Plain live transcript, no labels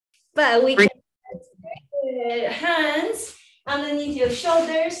but we can hands underneath your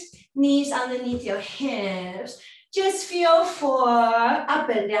shoulders, knees underneath your hips. Just feel for up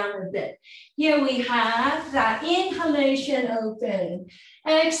and down a bit. Here we have that inhalation open,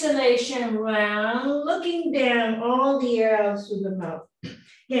 exhalation round, looking down all the air out through the mouth.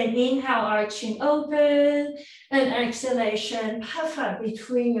 Again, inhale, arching open, and exhalation, puff up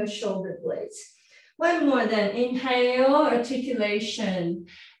between your shoulder blades. One more then, inhale, articulation,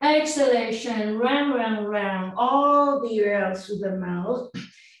 exhalation, round, round, round, all the air out through the mouth.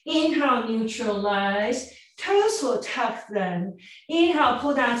 Inhale, neutralize, toes will tuck then. Inhale,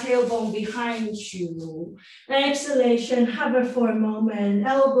 pull that tailbone behind you. Exhalation, hover for a moment,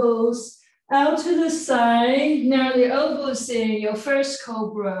 elbows out to the side. Now the elbows in your first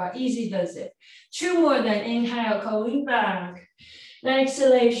cobra, easy does it. Two more then, inhale, going back.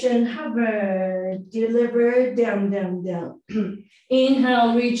 Exhalation, hover, deliver, down, down, down.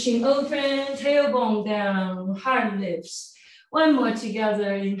 Inhale, reaching open, tailbone down, heart lifts. One more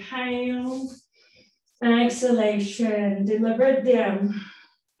together, inhale. Exhalation, deliver down.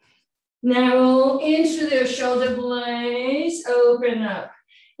 Narrow into the shoulder blades, open up.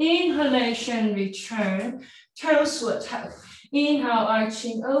 Inhalation, return, toes will tuck. Inhale,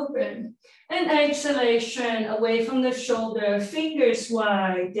 arching open. And exhalation, away from the shoulder, fingers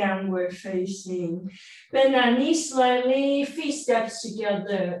wide, downward facing. Bend that knee slightly, feet steps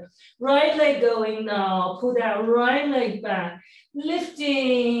together. Right leg going now, pull that right leg back.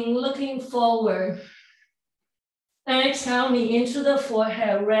 Lifting, looking forward. Exhale, knee into the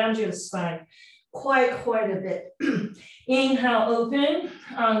forehead, round your spine. Quite a bit. Inhale, open,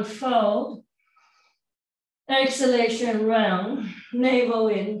 unfold. Exhalation, round, navel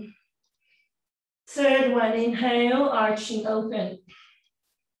in. Third one, inhale, arching open.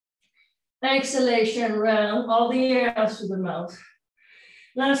 Exhalation, round, all the air out through the mouth.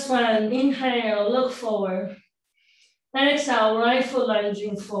 Last one, inhale, look forward. Exhale, right foot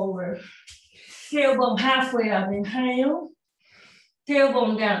lunging forward. Tailbone halfway up, inhale.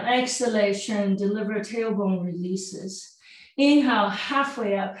 Tailbone down, exhalation, deliver tailbone releases. Inhale,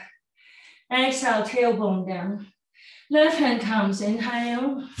 halfway up. Exhale, tailbone down. Left hand comes,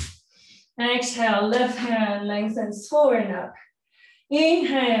 inhale. Exhale, left hand lengthens forward and up.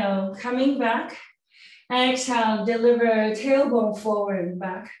 Inhale, coming back. Exhale, deliver tailbone forward and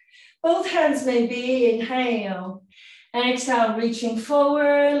back. Both hands may be, inhale. Exhale, reaching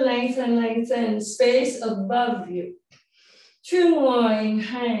forward, lengthen, lengthen, space above you. Two more,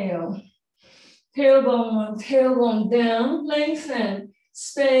 inhale. Tailbone down, lengthen,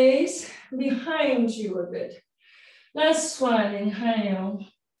 space behind you a bit. Last one, inhale.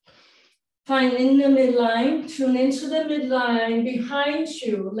 Find in the midline, tune into the midline, behind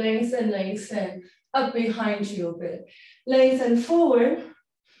you, lengthen, lengthen, up behind you a bit. Lengthen forward,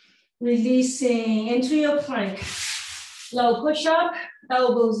 releasing into your plank. Low push up,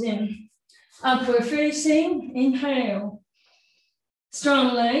 elbows in. Upward facing, inhale.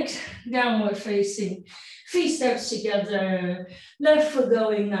 Strong legs, downward facing. Feet steps together. Left foot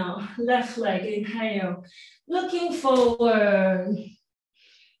going now. Left leg, inhale. Looking forward.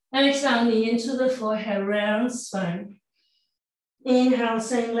 Exhale, knee into the forehead, round spine. Inhale,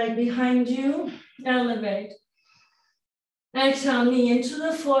 same leg behind you. Elevate. Exhale, knee into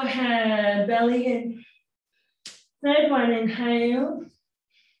the forehead, belly in. Third one, inhale.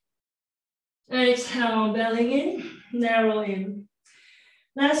 Exhale, belly in, narrow in.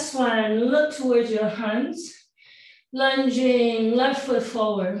 Last one, look towards your hands. Lunging, left foot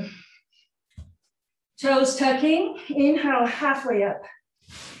forward. Toes tucking, inhale, halfway up.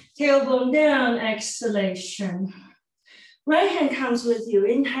 Tailbone down, exhalation. Right hand comes with you,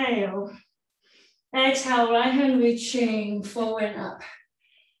 inhale. Exhale, right hand reaching forward and up.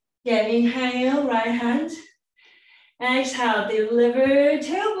 Again, inhale, right hand. Exhale, deliver,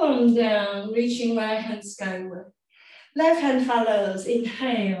 tailbone down, reaching right hand skyward. Left hand follows,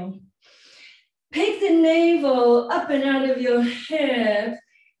 inhale. Pick the navel up and out of your hip.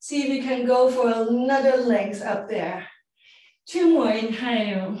 See if you can go for another length up there. Two more,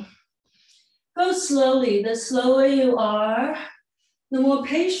 inhale. Go slowly. The slower you are, the more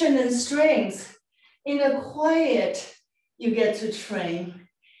patience and strength in the quiet you get to train,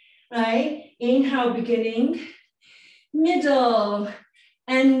 right? Inhale, beginning, middle,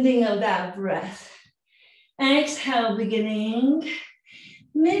 ending of that breath. Exhale, beginning,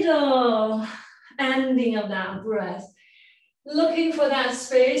 middle, ending of that breath. Looking for that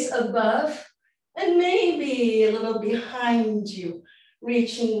space above and maybe a little behind you,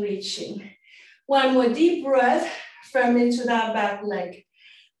 reaching. One more deep breath, firm into that back leg.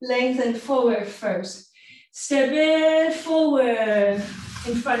 Lengthen forward first. Step it forward.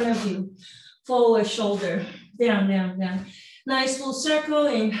 in front of you. Forward shoulder, down, down, down. Nice full circle,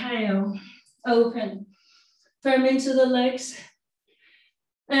 inhale, open. Firm into the legs.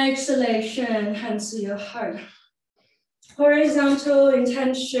 Exhalation, hands to your heart. Horizontal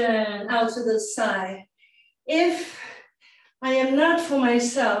intention out to the side. If I am not for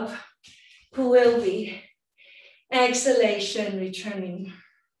myself, who will be? Exhalation, returning.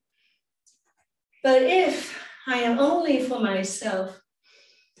 But if I am only for myself,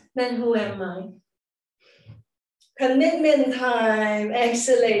 then who am I? Commitment time,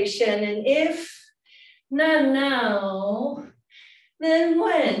 exhalation, and if not now, then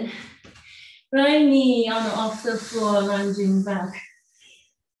when? Right knee on off the floor, lunging back.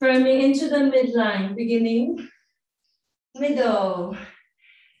 Firming into the midline, beginning, middle,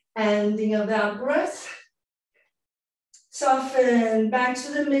 ending of that breath. Soften back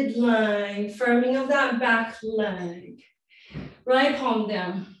to the midline, firming of that back leg. Right palm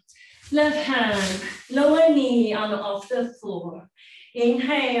down. Left hand, lower knee on off the floor.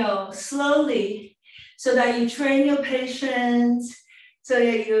 Inhale slowly so that you train your patience, so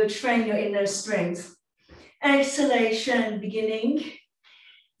that you train your inner strength. Exhalation, beginning,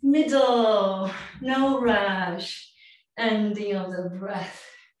 middle, no rush, ending of the breath.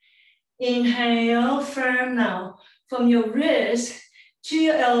 Inhale, firm now, from your wrist to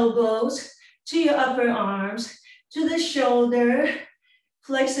your elbows, to your upper arms, to the shoulder,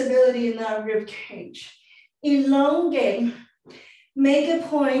 flexibility in that rib cage. Elongate, make a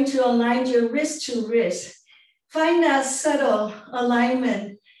point to align your wrist to wrist. Find that subtle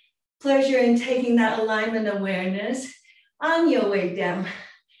alignment. Pleasure in taking that alignment awareness on your way down,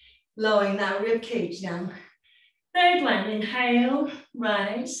 lowering that rib cage down. Third one, inhale,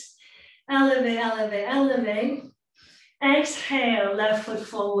 rise, elevate, elevate, elevate. Exhale, left foot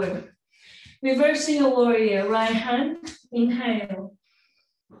forward. Reversing a warrior, right hand, inhale.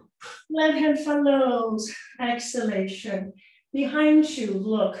 Left hand follows, exhalation. Behind you,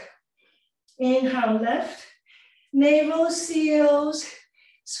 look. Inhale, left. Navel seals,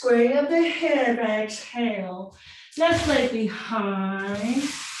 squaring up the hip, exhale. Left leg behind.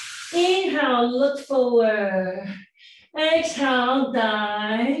 Inhale, look forward. Exhale,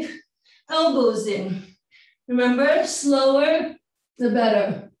 dive. Elbows in. Remember, slower, the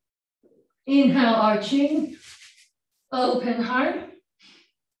better. Inhale, arching, open heart.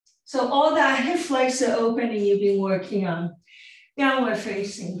 So all that hip flexor opening you've been working on. Downward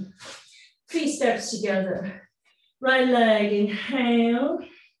facing. Feet steps together. Right leg, inhale.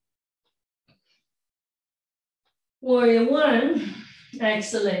 Warrior one,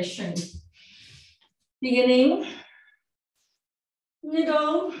 exhalation. Beginning,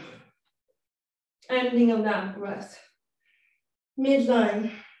 middle, ending of that breath.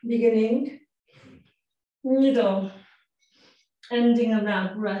 Midline, beginning, middle, ending of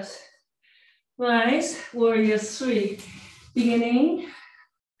that breath. Rise, warrior three, beginning,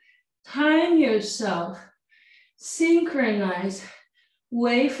 time yourself, synchronize,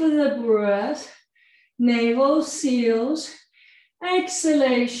 wait for the breath, navel seals,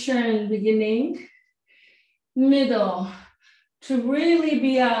 exhalation, beginning, middle, to really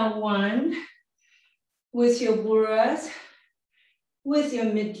be at one with your breath, with your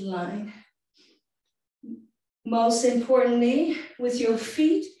midline. Most importantly, with your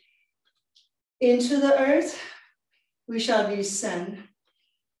feet into the earth, we shall descend.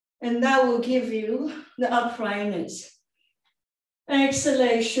 And that will give you the uprightness.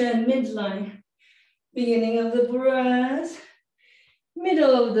 Exhalation, midline. Beginning of the breath,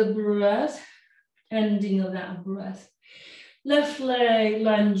 middle of the breath, ending of that breath. Left leg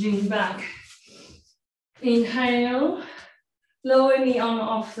lunging back. Inhale, lower knee on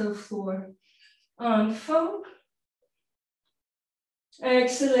off the floor. On fold.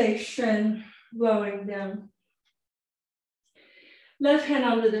 Exhalation, lowering down. Left hand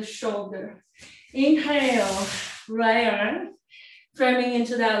under the shoulder. Inhale, right arm, firming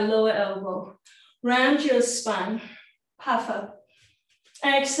into that lower elbow. Round your spine, puff up.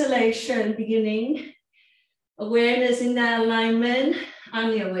 Exhalation, beginning. Awareness in that alignment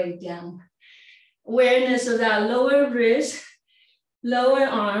on your way down. Awareness of that lower wrist, lower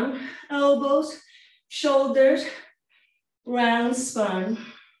arm, elbows, shoulders, round spine.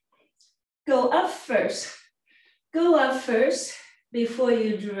 Go up first. Go up first before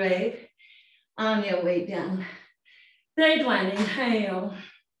you drape on your way down. Third one, inhale.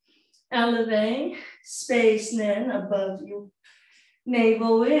 Elevate, space then above you.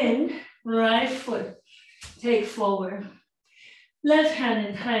 Navel in, right foot, take forward. Left hand,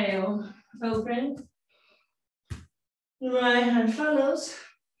 inhale, open. Right hand follows.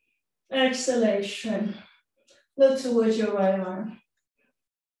 Exhalation. Look towards your right arm.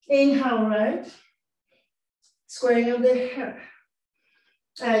 Inhale right, squaring of the hip.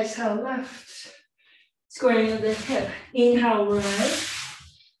 Exhale left, squaring of the hip. Inhale right,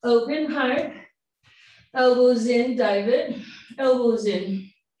 open heart, elbows in, dive it, elbows in.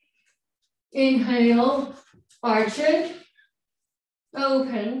 Inhale, arch it,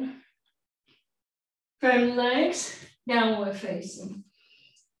 open. Firm legs, downward facing.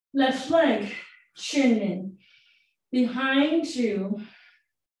 Left leg, chin in. Behind you.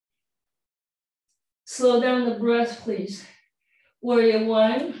 Slow down the breath, please. Warrior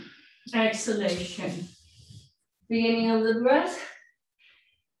one, exhalation. Beginning of the breath,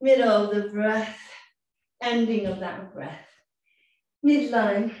 middle of the breath, ending of that breath.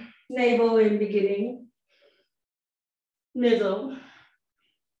 Midline, navel in beginning, middle,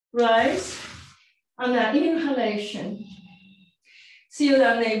 rise. On that inhalation, seal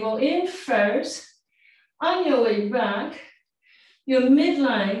that navel in first. On your way back, your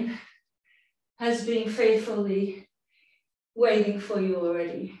midline has been faithfully waiting for you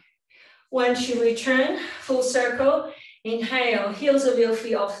already. Once you return, full circle, inhale, heels of your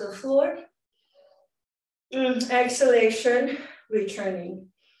feet off the floor. Exhalation, returning.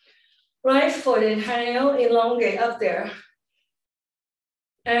 Right foot, inhale, elongate up there.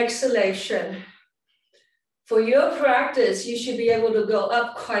 Exhalation. For your practice, you should be able to go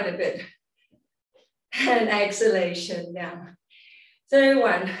up quite a bit. And exhalation down. Third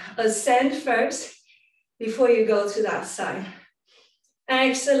one, ascend first before you go to that side.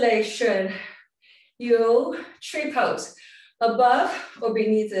 Exhalation, you tree pose, above or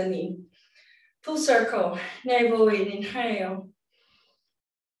beneath the knee. Full circle, navel in, inhale.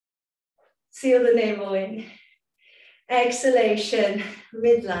 Seal the navel in. Exhalation,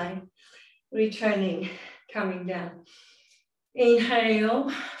 midline, returning. Coming down. Inhale,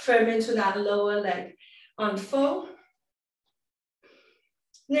 firm into that lower leg. Unfold.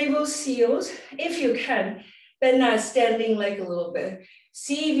 Navel seals. If you can, bend that standing leg a little bit.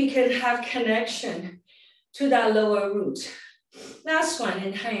 See if you can have connection to that lower root. Last one,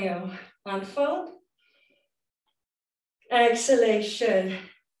 inhale, unfold. Exhalation,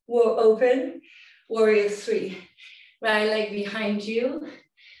 we'll open, warrior three. Right leg behind you,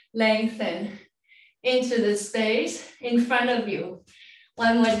 lengthen. Into the space in front of you.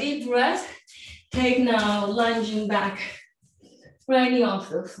 One more deep breath. Take now, lunging back. Right knee off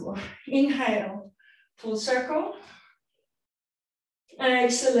the floor. Inhale, full circle.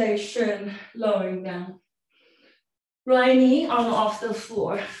 Exhalation, lowering down. Right knee on off the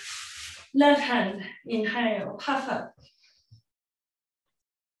floor. Left hand, inhale, puff up.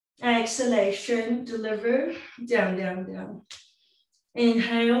 Exhalation, deliver, down, down, down.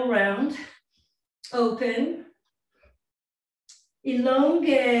 Inhale, round. Open,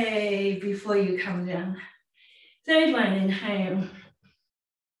 elongate before you come down. Third one, inhale.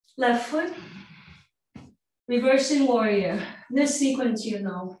 Left foot, reversing warrior. This sequence you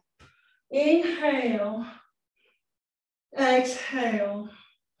know. Inhale, exhale.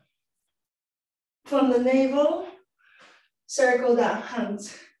 From the navel, circle that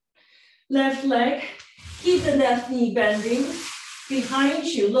hunt. Left leg, keep the left knee bending. Behind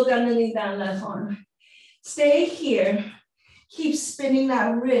you, look underneath that left arm. Stay here. Keep spinning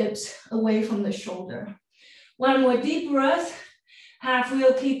that ribs away from the shoulder. One more deep breath. Half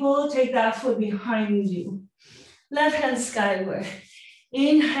wheel people, take that foot behind you. Left hand skyward.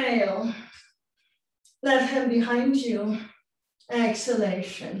 Inhale. Left hand behind you.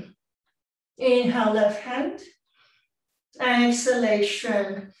 Exhalation. Inhale, left hand.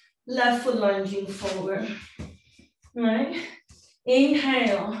 Exhalation. Left foot lunging forward. Right?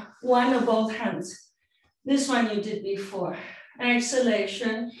 Inhale, one or both hands. This one you did before.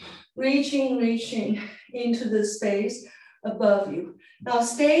 Exhalation, reaching into the space above you. Now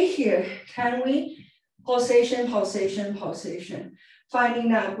stay here. Can we? Pulsation, pulsation, pulsation. Finding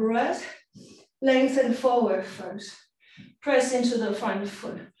that breath. Lengthen forward first. Press into the front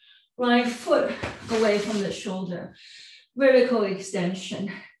foot. Right foot away from the shoulder. Vertical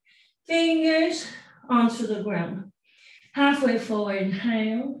extension. Fingers onto the ground. Halfway forward,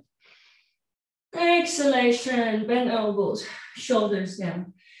 inhale. Exhalation, bend elbows, shoulders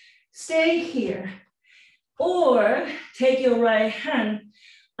down. Stay here. Or take your right hand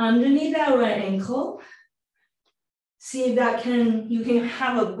underneath that right ankle. See if that you can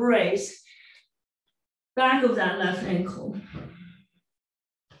have a brace back of that left ankle.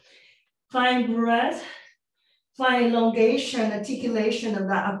 Find breath, find elongation, articulation of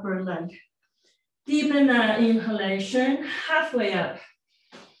that upper leg. Deepen that inhalation, halfway up.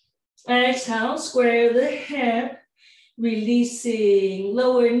 Exhale, square the hip, releasing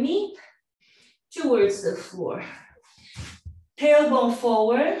lower knee towards the floor. Tailbone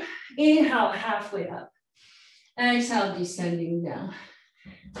forward, inhale, halfway up. Exhale, descending down.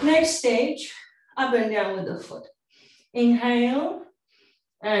 Next stage, up and down with the foot. Inhale,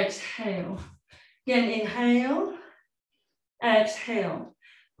 exhale. Again, inhale, exhale.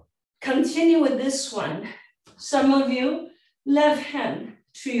 Continue with this one. Some of you, left hand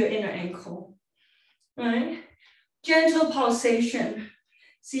to your inner ankle, right? Gentle pulsation.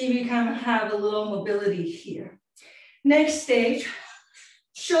 See if you can have a little mobility here. Next stage,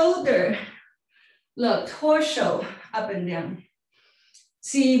 shoulder, look, torso up and down.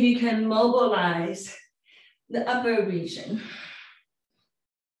 See if you can mobilize the upper region.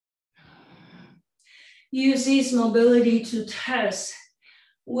 Use this mobility to test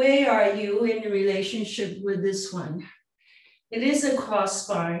where are you in relationship with this one. It is a cross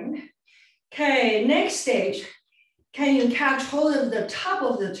spine. Okay, next stage. Can you catch hold of the top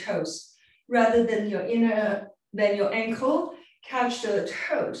of the toes rather than your ankle? Catch the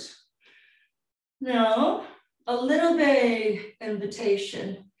toes. Now, a little bit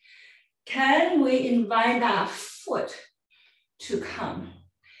invitation. Can we invite that foot to come?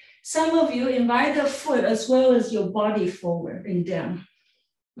 Some of you invite the foot as well as your body forward and down,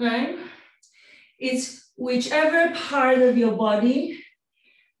 right? It's whichever part of your body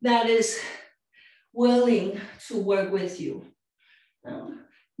that is willing to work with you.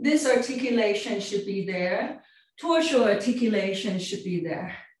 This articulation should be there. Torso articulation should be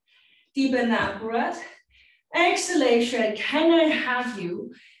there. Deepen that breath. Exhalation, can I have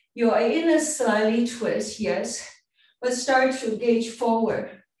you? You're in a slightly twist, yes, but start to gauge forward.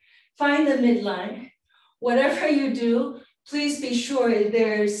 Find the midline. Whatever you do, please be sure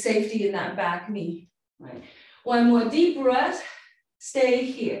there's safety in that back knee. Right? One more deep breath. Stay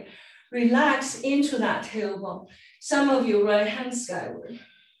here. Relax into that tailbone. Some of you, right hand skyward.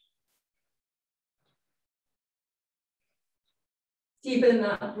 Deepen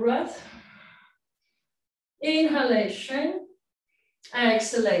that breath. Inhalation,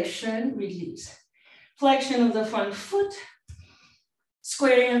 exhalation, release. Flexion of the front foot.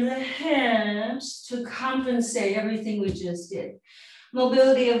 Squaring of the hips to compensate everything we just did.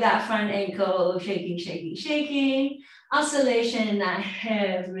 Mobility of that front ankle, shaking, shaking, shaking. Oscillation in that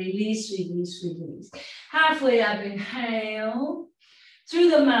hip, release, release, release. Halfway up, inhale.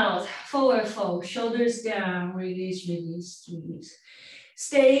 Through the mouth, forward fold, shoulders down, release, release, release.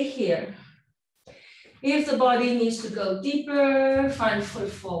 Stay here. If the body needs to go deeper, front foot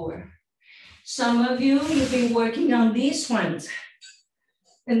forward. Some of you, you've been working on these ones,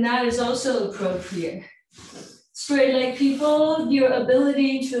 and that is also appropriate. Straight leg people, your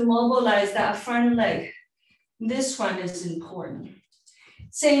ability to mobilize that front leg, this one is important.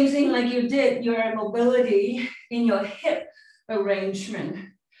 Same thing like you did, your mobility in your hip arrangement.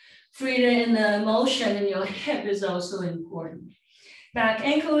 Freedom in the motion in your hip is also important. Back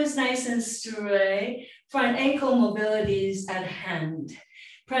ankle is nice and straight. Front ankle mobility is at hand.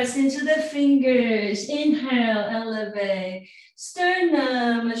 Press into the fingers. Inhale, elevate.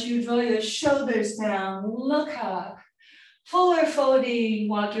 Sternum as you draw your shoulders down. Look up. Forward folding.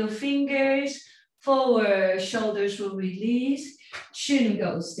 Walk your fingers forward. Shoulders will release. Chin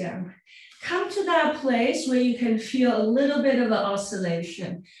goes down. Come to that place where you can feel a little bit of an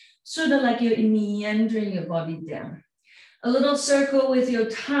oscillation. Sort of like you're meandering your body down. A little circle with your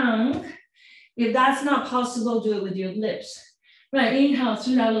tongue. If that's not possible, do it with your lips. Right, inhale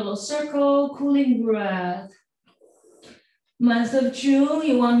through that little circle, cooling breath. Month of June,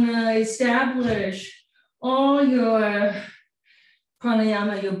 you want to establish all your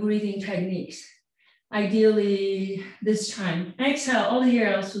pranayama, your breathing techniques. Ideally, this time. Exhale all the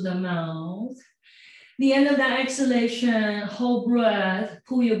air out through the mouth. The end of that exhalation, hold breath,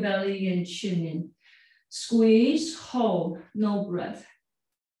 pull your belly and chin in. Squeeze, hold, no breath.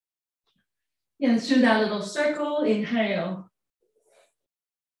 And through that little circle, inhale.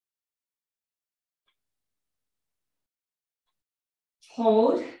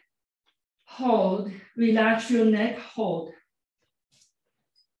 Hold, hold, relax your neck, hold.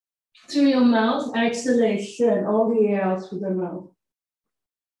 Through your mouth, exhalation, all the air out through the mouth.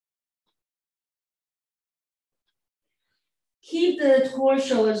 Keep the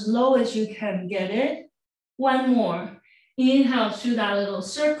torso as low as you can get it. One more. Inhale through that little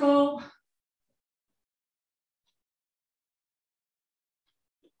circle.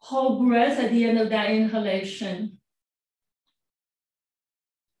 Hold breath at the end of that inhalation.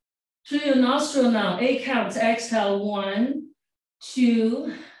 Through your nostril now, 8 counts, exhale, 1,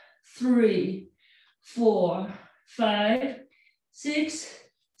 2, 3, 4, 5, 6,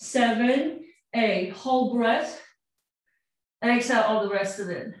 7, 8. Hold breath. Exhale all the rest of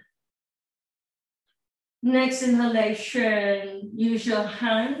it. Next inhalation, use your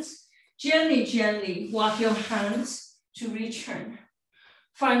hands. Gently, gently walk your hands to return.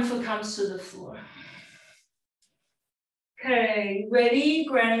 Front foot comes to the floor. Okay, ready?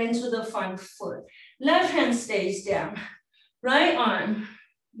 Ground into the front foot. Left hand stays down. Right arm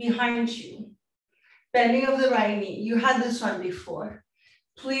behind you. Bending of the right knee. You had this one before.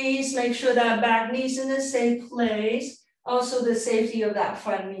 Please make sure that back knee is in the same place. Also the safety of that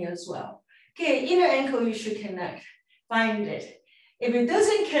front knee as well. Okay, inner ankle you should connect. Find it. If it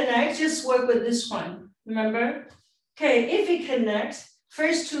doesn't connect, just work with this one. Remember? Okay, if it connects,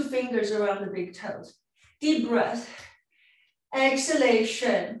 first two fingers around the big toes. Deep breath.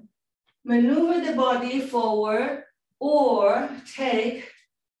 Exhalation. Maneuver the body forward or take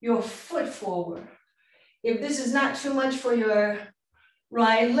your foot forward. If this is not too much for your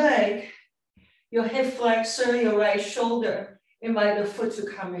right leg, your hip flexor, your right shoulder, invite the foot to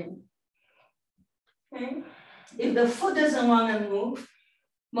come in. Okay? If the foot doesn't want to move,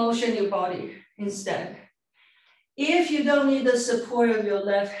 motion your body instead. If you don't need the support of your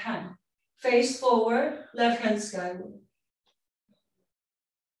left hand, face forward, left hand skyward.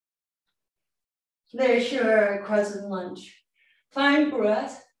 There's your crescent lunge. Find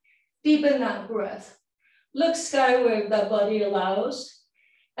breath, deepen that breath. Look skyward if that body allows.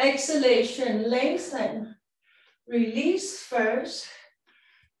 Exhalation, lengthen. Release first.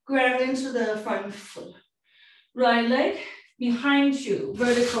 Ground into the front foot. Right leg behind you,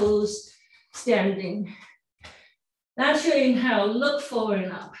 vertical standing. That's your inhale, look forward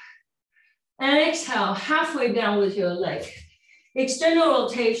and up. And exhale, halfway down with your leg. External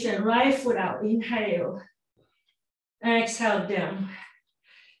rotation, right foot out, inhale. Exhale down.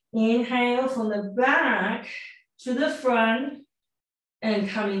 Inhale from the back to the front and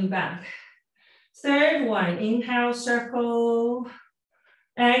coming back. Third one, inhale, circle.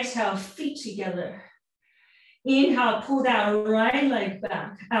 Exhale, feet together. Inhale, pull that right leg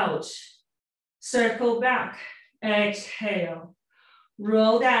back, out. Circle back, exhale.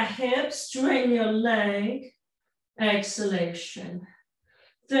 Roll that hip, straighten your leg. Exhalation.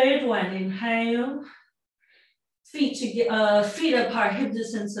 Third one, inhale. Feet apart, hip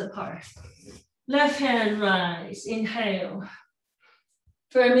distance apart. Left hand rise, inhale.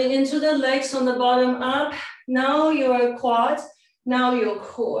 Firming into the legs from the bottom up. Now your quads, now your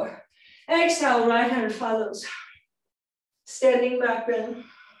core. Exhale, right hand follows. Standing back bend.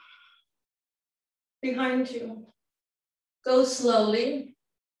 Behind you. Go slowly.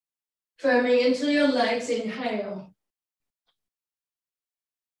 Firming into your legs, inhale.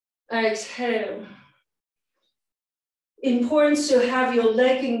 Exhale. Important to have your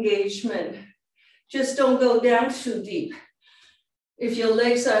leg engagement. Just don't go down too deep. If your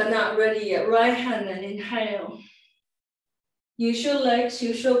legs are not ready yet, right hand and inhale. Use your legs,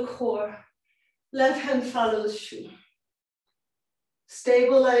 use your core. Left hand follows you.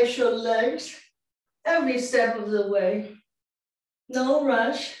 Stabilize your legs every step of the way. No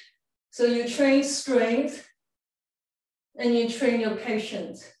rush. So you train strength and you train your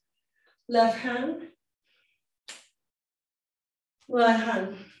patience. Left hand, right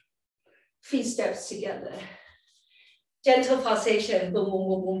hand, feet steps together. Gentle pulsation, boom, boom,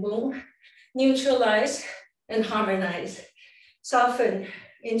 boom, boom, boom. Neutralize and harmonize. Soften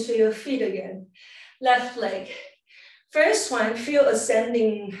into your feet again. Left leg. First one, feel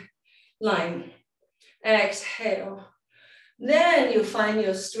ascending line. Exhale. Then you find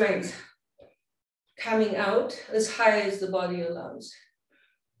your strength coming out as high as the body allows.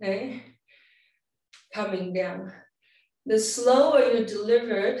 Okay? Coming down. The slower you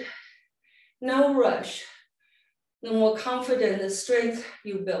delivered, no rush. The more confident the strength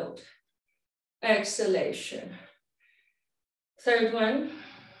you build. Exhalation. Third one,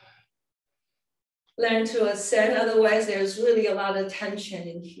 learn to ascend, otherwise there's really a lot of tension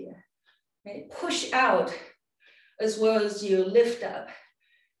in here. Right? Push out as well as you lift up.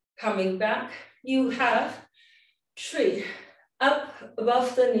 Coming back, you have tree up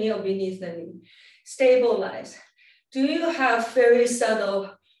above the knee or beneath the knee. Stabilize. Do you have very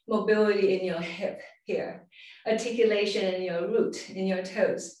subtle mobility in your hip here? Articulation in your root, in your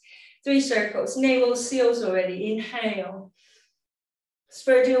toes. 3 circles, navel seals already, inhale.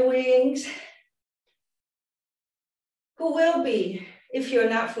 Spread your wings. Who will be if you're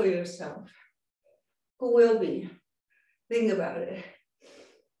not for yourself? Who will be? Think about it.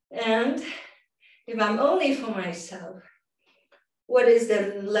 And if I'm only for myself, what is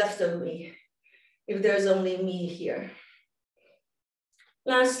then left of me if there's only me here?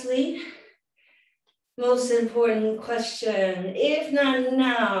 Lastly, most important question, if not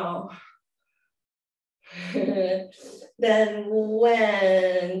now, Then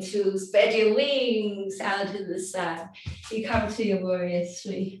when to spread your wings out to the side. You come to your warrior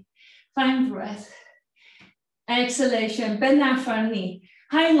three. Find breath. Exhalation, bend that front knee.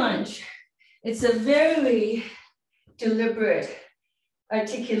 High lunge. It's a very deliberate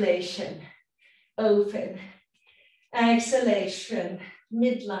articulation. Open. Exhalation,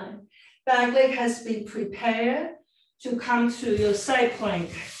 midline. Back leg has been prepared to come through your side plank.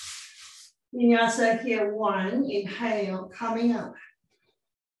 Vinyasa here, one, inhale, coming up.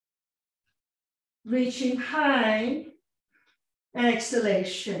 Reaching high,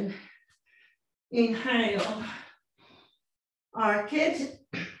 exhalation. Inhale, arc it.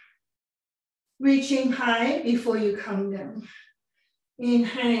 Reaching high before you come down.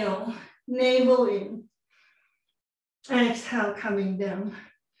 Inhale, navel in. Exhale, coming down.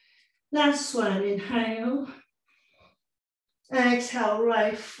 Last one, inhale. Exhale,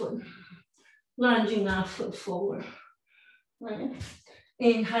 right foot. Lunging our foot forward. Right.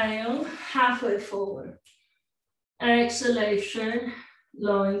 Inhale, halfway forward. Exhalation,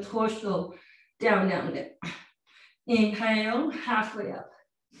 lowering torso, down, down, down. Inhale, halfway up.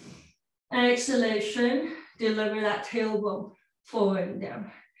 Exhalation, deliver that tailbone forward and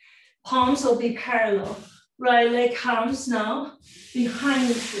down. Palms will be parallel. Right leg comes now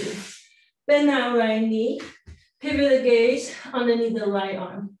behind you. Bend that right knee. Pivot the gaze underneath the right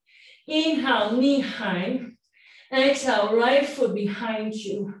arm. Inhale, knee high. Exhale, right foot behind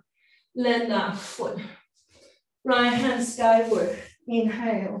you. Land that foot. Right hand skyward.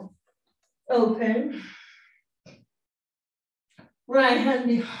 Inhale. Open. Right hand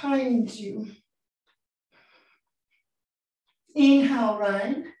behind you. Inhale,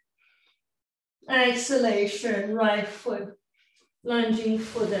 right. Exhalation, right foot. Lunging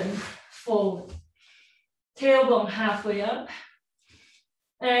foot and forward. Tailbone halfway up.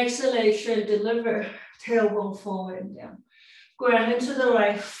 Exhalation, deliver tailbone forward and down. Ground into the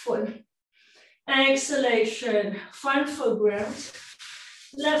right foot. Exhalation, front foot ground.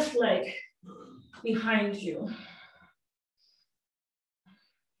 Left leg behind you.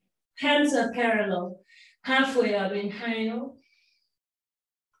 Hands are parallel. Halfway up, inhale.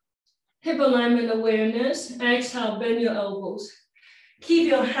 Hip alignment awareness. Exhale, bend your elbows. Keep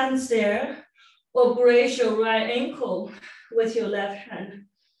your hands there or brace your right ankle with your left hand.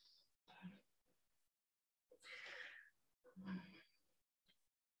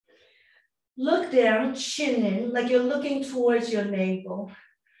 Look down, chin in, like you're looking towards your navel,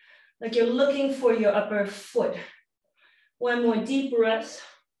 like you're looking for your upper foot. One more deep breath.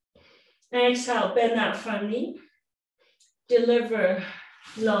 Exhale, bend that front knee. Deliver,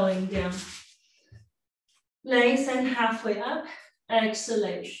 lowering down. Lengthen halfway up,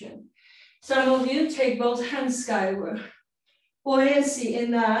 exhalation. Some of you take both hands skyward. Buoyancy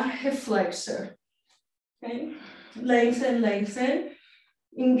in the hip flexor. Okay, lengthen, lengthen.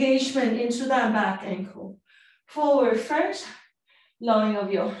 Engagement into that back ankle. Forward first, lowering of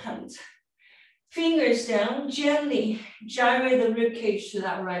your hands. Fingers down, gently gyrate the rib cage to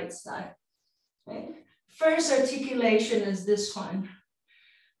that right side. Okay. First articulation is this one.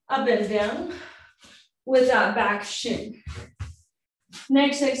 Up and down with that back shin.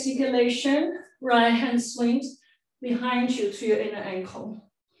 Next articulation, right hand swings behind you to your inner ankle.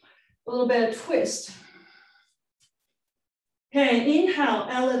 A little bit of twist. Okay, inhale,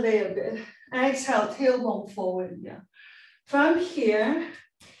 elevate a bit. Exhale, tailbone forward. Yeah. From here,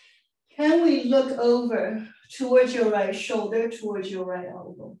 can we look over towards your right shoulder, towards your right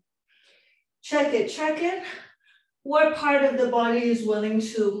elbow? Check it, check it. What part of the body is willing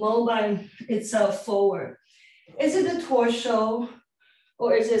to mobile itself forward? Is it the torso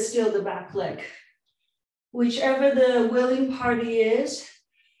or is it still the back leg? Whichever the willing party is,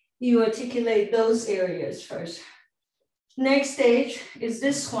 you articulate those areas first. Next stage is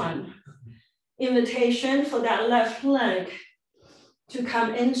this one. Invitation for that left leg to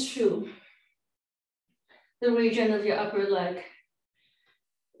come into the region of your upper leg.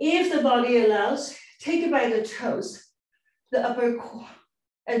 If the body allows, take it by the toes, the upper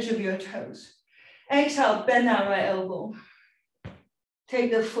edge of your toes. Exhale, bend that right elbow.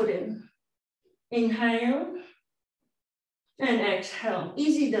 Take the foot in. Inhale and exhale.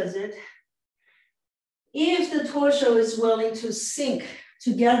 Easy does it. If the torso is willing to sink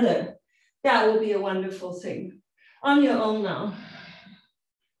together, that will be a wonderful thing. On your own now.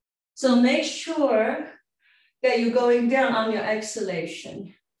 So make sure that you're going down on your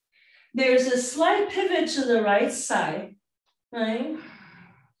exhalation. There's a slight pivot to the right side, right?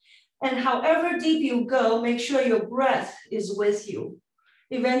 And however deep you go, make sure your breath is with you.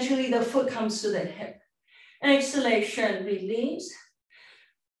 Eventually the foot comes to the hip. Exhalation, release.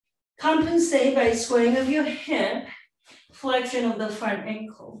 Compensate by swaying of your hip, flexion of the front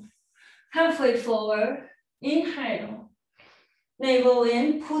ankle. Halfway forward, inhale. Navel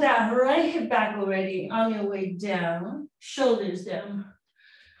in, pull that right hip back already on your way down, shoulders down.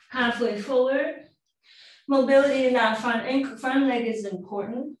 Halfway forward. Mobility in that front ankle, front leg is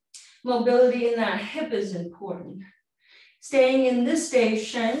important. Mobility in that hip is important. Staying in this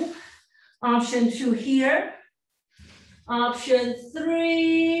station, option 2 here. Option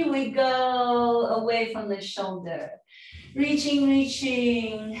 3, we go away from the shoulder.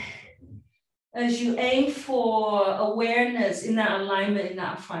 Reaching. As you aim for awareness in that alignment in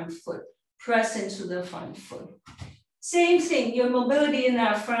that front foot, press into the front foot. Same thing, your mobility in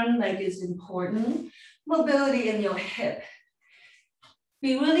that front leg is important. Mobility in your hip.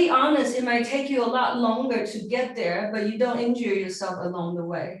 Be really honest, it might take you a lot longer to get there, but you don't injure yourself along the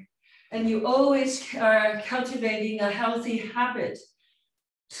way. And you always are cultivating a healthy habit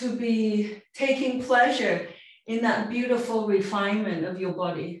to be taking pleasure in that beautiful refinement of your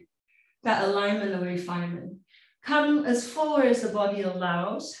body. That alignment of refinement. Come as forward as the body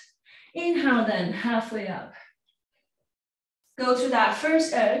allows. Inhale then, halfway up. Go to that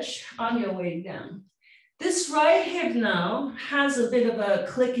first edge on your way down. This right hip now has a bit of a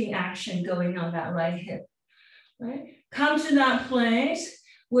clicking action going on that right hip. Right? Come to that place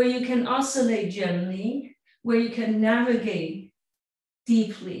where you can oscillate gently, where you can navigate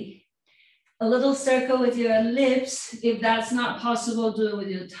deeply. A little circle with your lips. If that's not possible, do it with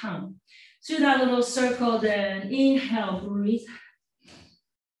your tongue. Do that little circle, then inhale, breathe.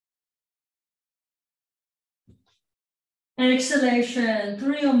 Exhalation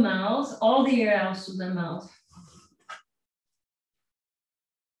through your mouth, all the air out through the mouth.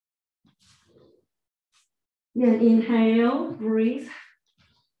 Then inhale, breathe.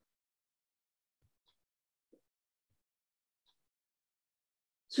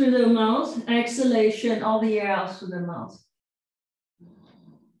 Through the mouth, exhalation, all the air out through the mouth.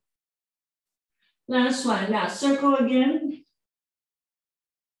 Last one, that circle again.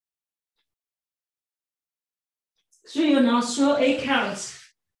 Through your nostril, 8 counts.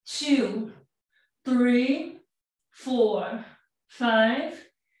 2, 3, 4, 5,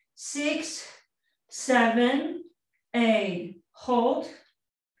 6, 7, 8. Hold,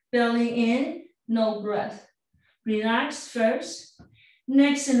 belly in, no breath. Relax first.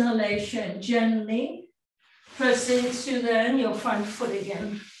 Next inhalation, gently press into then your front foot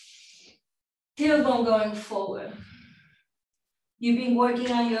again. Tailbone going forward. You've been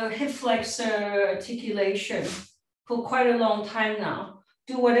working on your hip flexor articulation for quite a long time now.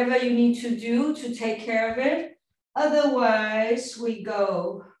 Do whatever you need to do to take care of it. Otherwise, we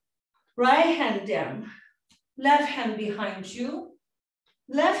go right hand down, left hand behind you,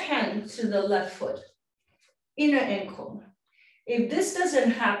 left hand to the left foot, inner ankle. If this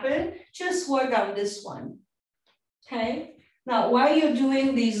doesn't happen, just work on this one, okay? Now, while you're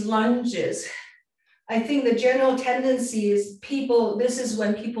doing these lunges, I think the general tendency is this is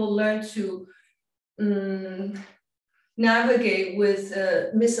when people learn to navigate with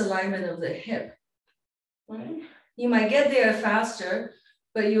misalignment of the hip, right? You might get there faster,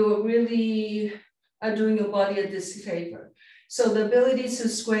 but you really are doing your body a disfavor. So the ability to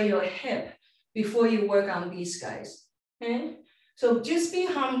square your hip before you work on these guys, okay? So just be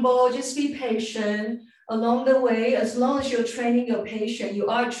humble, just be patient. Along the way, as long as you're training your patient, you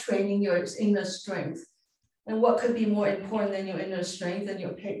are training your inner strength. And what could be more important than your inner strength and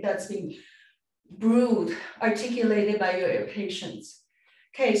your that's being brewed, articulated by your patients.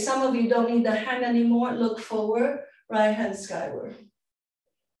 Okay, some of you don't need the hand anymore. Look forward, right hand skyward.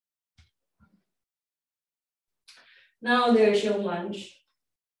 Now there's your lunge.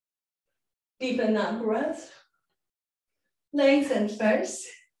 Deepen that breath. Lengthen first.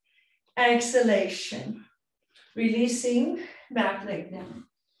 Exhalation. Releasing, back leg down.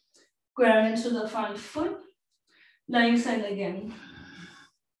 Ground into the front foot. Lengthen again.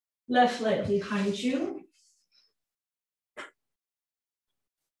 Left leg behind you.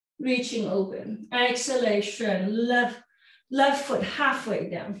 Reaching open. Exhalation, left foot halfway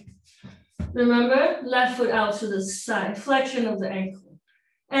down. Remember, left foot out to the side, flexion of the ankle.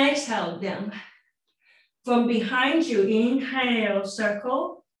 Exhale down. From behind you, inhale,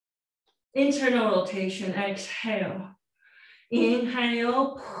 circle. Internal rotation, exhale.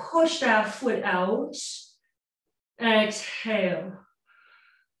 Inhale, push that foot out. Exhale.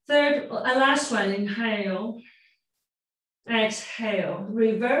 Last one, inhale. Exhale.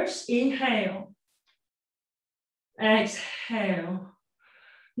 Reverse, inhale. Exhale.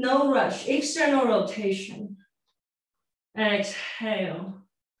 No rush, external rotation. Exhale.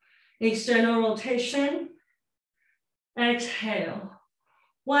 External rotation. Exhale.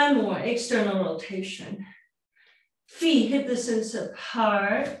 One more, external rotation. Feet hip distance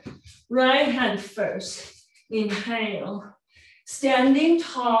apart. Right hand first. Inhale. Standing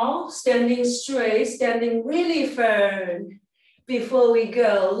tall, standing straight, standing really firm. Before we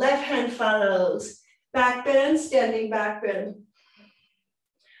go, left hand follows. Back bend, standing back bend.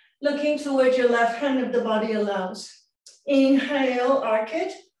 Looking towards your left hand if the body allows. Inhale, arc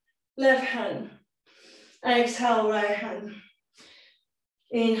it, left hand. Exhale, right hand.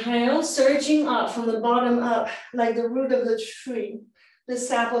 Inhale, surging up from the bottom up, like the root of the tree, the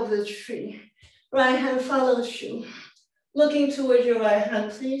sap of the tree. Right hand follows you. Looking towards your right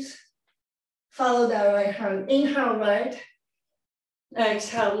hand, please. Follow that right hand. Inhale, right.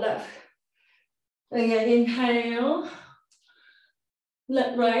 Exhale, left. Again, inhale,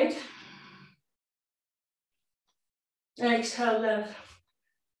 left, right. Exhale, left.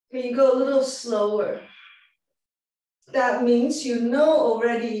 Can you go a little slower? That means you know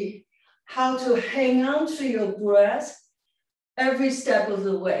already how to hang on to your breath every step of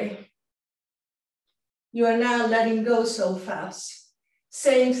the way. You are not letting go so fast.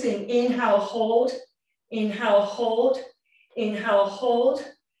 Same thing, inhale, hold, inhale, hold, inhale, hold,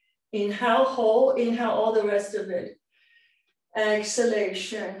 inhale, hold, inhale, all the rest of it.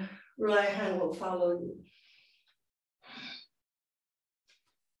 Exhalation, right hand will follow you.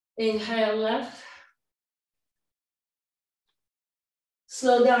 Inhale, left.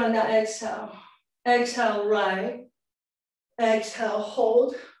 Slow down the exhale. Exhale, right. Exhale,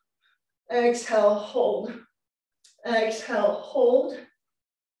 hold. Exhale, hold. Exhale, hold.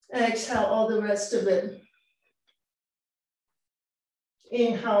 Exhale, all the rest of it.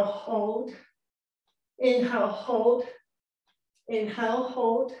 Inhale, hold. Inhale, hold. Inhale,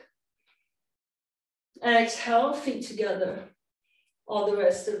 hold. Exhale, feet together. All the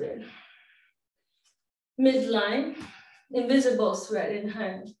rest of it. Midline, invisible thread in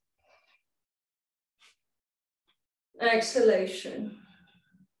hand. Exhalation.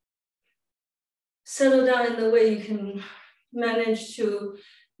 Settle down in the way you can manage to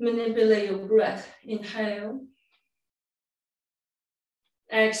manipulate your breath. Inhale.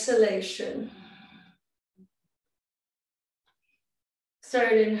 Exhalation.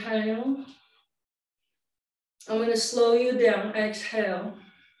 Third inhale. I'm going to slow you down. Exhale.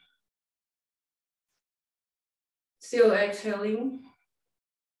 Still exhaling.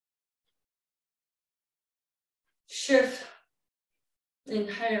 Shift.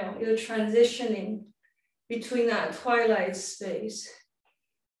 Inhale. You're transitioning between that twilight space.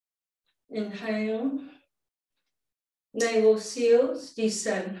 Inhale. Navel seals,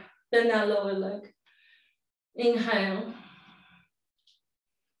 descend. Bend that lower leg. Inhale.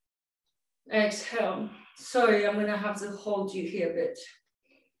 Exhale. Sorry, I'm gonna have to hold you here a bit.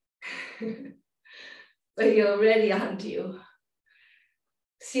 But you're already undue.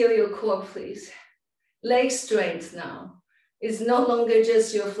 Seal your core, please. Leg strength now is no longer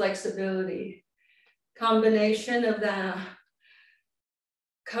just your flexibility. Combination of that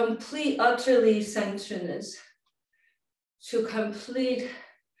complete, utterly centeredness to complete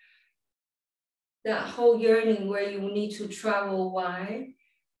that whole yearning where you need to travel wide,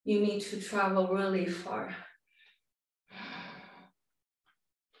 you need to travel really far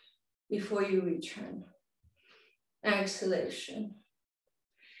before you return. Exhalation.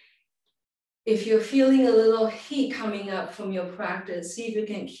 If you're feeling a little heat coming up from your practice, see if you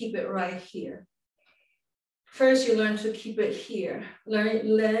can keep it right here. First, you learn to keep it here. Then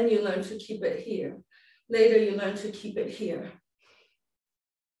you learn to keep it here. Later, you learn to keep it here.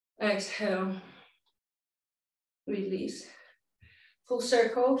 Exhale. Release. Full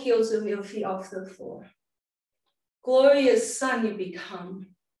circle, heels of your feet off the floor. Glorious sun you become,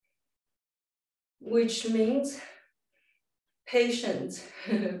 which means patience,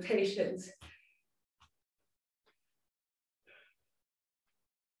 patience.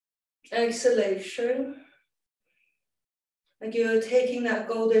 Exhalation, like you're taking that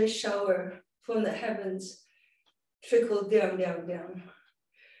golden shower from the heavens, trickle down, down, down.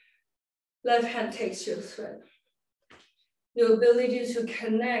 Left hand takes your thread. Your ability to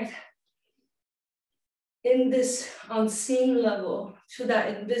connect in this unseen level to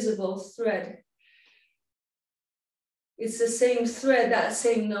that invisible thread. It's the same thread, that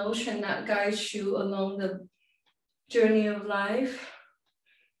same notion that guides you along the journey of life,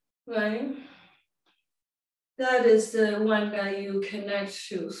 right? That is the one that you connect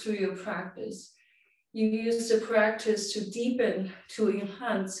to through your practice. You use the practice to deepen, to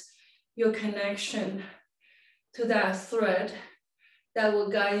enhance your connection to that thread that will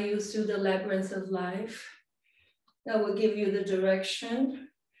guide you through the labyrinth of life, that will give you the direction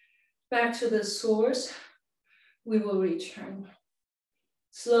back to the source. We will return.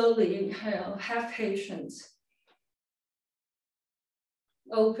 Slowly inhale, have patience.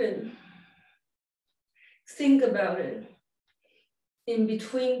 Open. Think about it. In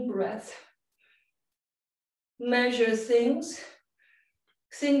between breath. Measure things.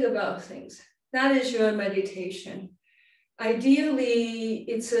 Think about things. That is your meditation. Ideally,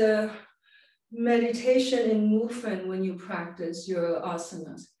 it's a meditation in movement when you practice your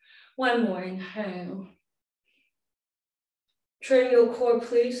asanas. One more inhale. Train your core,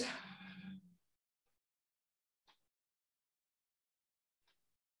 please.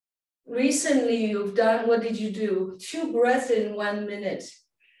 Recently, you've done, what did you do? 2 breaths in 1 minute.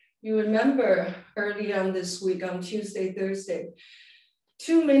 You remember early on this week, on Tuesday, Thursday,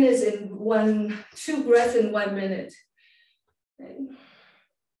 2 minutes in 2 breaths in 1 minute. Okay.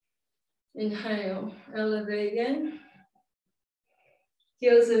 Inhale, elevate again.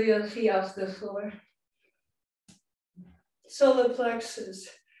 Heels of your feet off the floor. Solar plexus,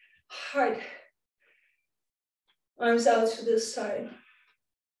 heart, arms out to the side.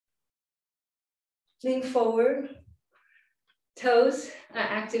 Lean forward, toes are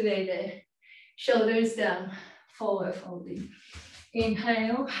activated, shoulders down, forward folding.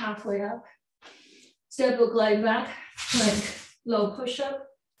 Inhale, halfway up. Step or glide back, plank, low push-up.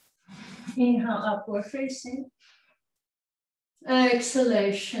 Inhale, upward facing.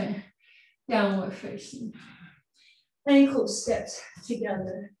 Exhalation, downward facing. Ankle steps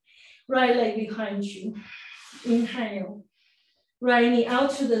together. Right leg behind you. Inhale. Right knee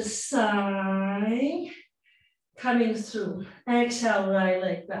out to the side. Coming through. Exhale, right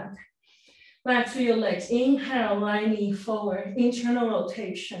leg back. Back to your legs. Inhale, right knee forward. Internal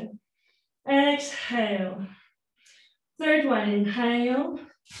rotation. Exhale. Third one, inhale.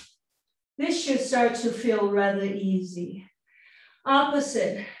 This should start to feel rather easy.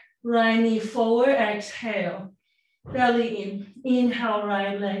 Opposite. Right knee forward. Exhale. Belly in. Inhale,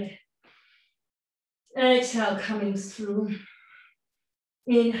 right leg. Exhale, coming through.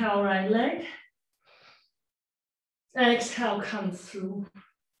 Inhale, right leg. Exhale, come through.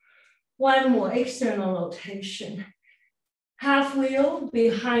 One more, external rotation. Half wheel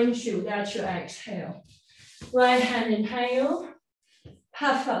behind you, that's your exhale. Right hand inhale,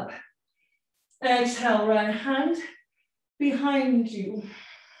 puff up. Exhale, right hand behind you.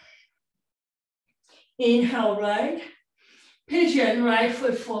 Inhale, right. Pigeon, right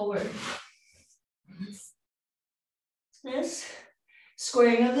foot forward. Yes.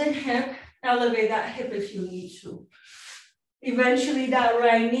 Squaring of the hip, elevate that hip if you need to. Eventually that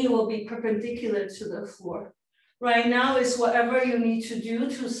right knee will be perpendicular to the floor. Right now is whatever you need to do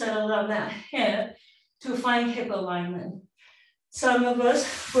to settle down that hip to find hip alignment. Some of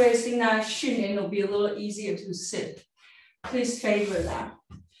us raising that shin in will be a little easier to sit. Please favor that.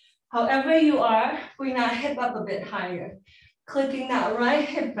 However you are, bring that hip up a bit higher. Clicking that right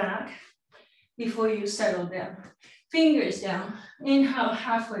hip back before you settle down. Fingers down. Inhale,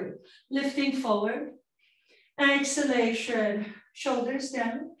 halfway, lifting forward. Exhalation, shoulders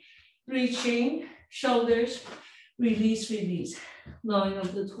down. Reaching, shoulders, release, release. Lowering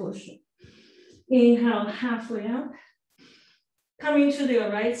of the torso. Inhale, halfway up. Coming to the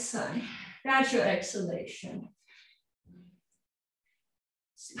right side. That's your exhalation.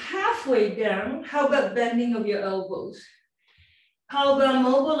 Halfway down, how about bending of your elbows? How about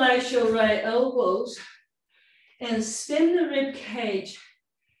mobilize your right elbows and spin the rib cage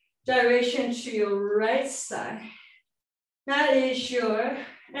direction to your right side. That is your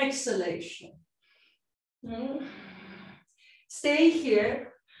exhalation. Stay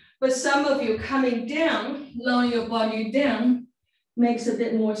here, but some of you coming down, lowering your body down, makes a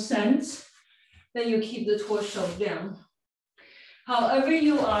bit more sense. Then you keep the torso down. However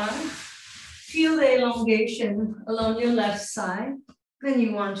you are, feel the elongation along your left side, then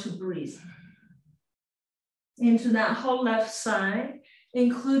you want to breathe. Into that whole left side,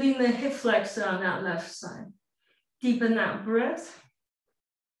 including the hip flexor on that left side. Deepen that breath.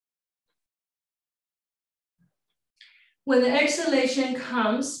 When the exhalation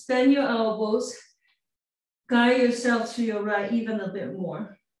comes, bend your elbows, guide yourself to your right even a bit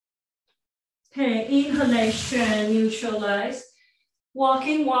more. Okay, inhalation, neutralize.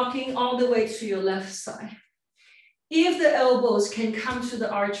 Walking all the way to your left side. If the elbows can come to the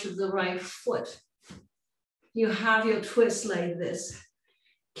arch of the right foot, you have your twist like this.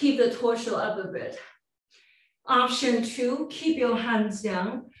 Keep the torso up a bit. Option 2, keep your hands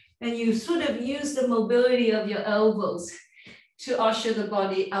down and you sort of use the mobility of your elbows to usher the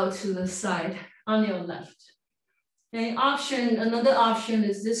body out to the side on your left. Okay, another option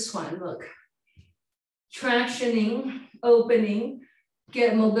is this one, look. Tractioning, opening,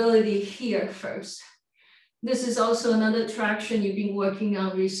 get mobility here first. This is also another traction you've been working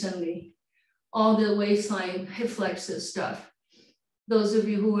on recently. All the waistline, hip flexor stuff. Those of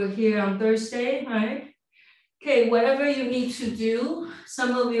you who were here on Thursday, right? Okay, whatever you need to do,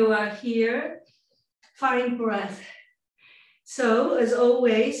 some of you are here, find breath. So as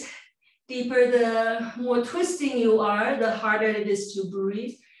always, deeper, the more twisting you are, the harder it is to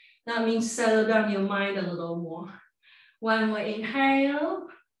breathe. That means settle down your mind a little more. One more inhale,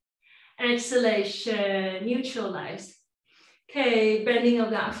 exhalation, neutralize. Okay, bending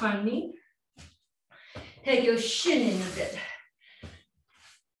of that front knee. Take your shin in a bit.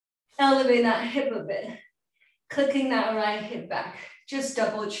 Elevate that hip a bit. Clicking that right hip back. Just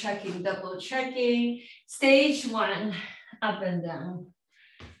double checking. Stage 1, up and down.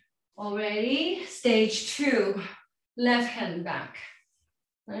 Already, stage 2, left hand back,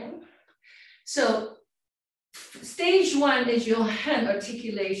 right? So stage 1 is your hand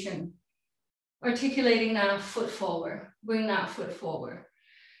articulation. Articulating that foot forward, bring that foot forward.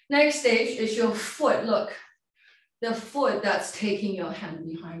 Next stage is your foot, look. The foot that's taking your hand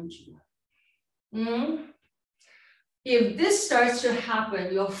behind you. If this starts to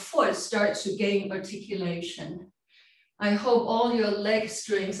happen, your foot starts to gain articulation. I hope all your leg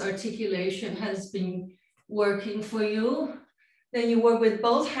strength articulation has been working for you. Then you work with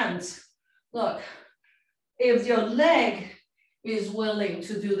both hands. Look, if your leg is willing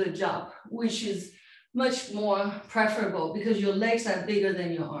to do the job, which is much more preferable because your legs are bigger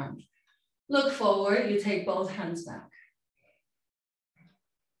than your arms. Look forward, you take both hands back.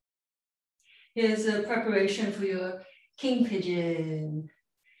 Here's a preparation for your King Pigeon.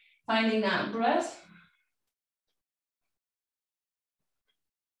 Finding that breath.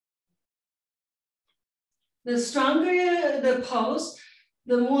 The stronger the pose,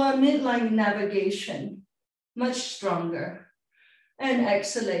 the more midline navigation, much stronger. And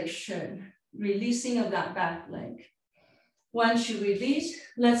exhalation, releasing of that back leg. Once you release,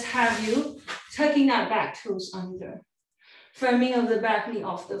 let's have you tucking that back toes under. Firming of the back knee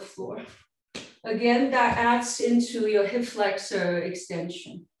off the floor. Again, that adds into your hip flexor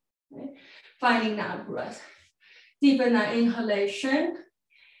extension. Right? Finding that breath. Deepen that inhalation.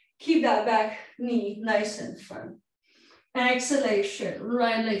 Keep that back knee nice and firm. Exhalation,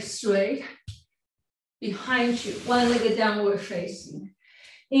 right leg straight. Behind you, one-legged downward facing.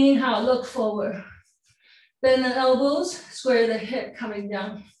 Inhale, look forward. Bend the elbows, square the hip coming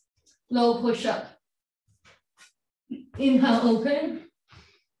down. Low push up. Inhale, open.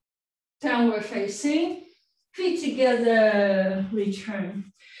 Downward facing. Feet together,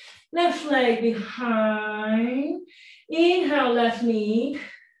 return. Left leg behind. Inhale, left knee.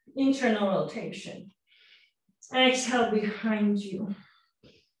 Internal rotation. Exhale behind you.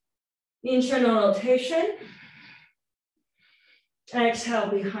 Internal rotation. Exhale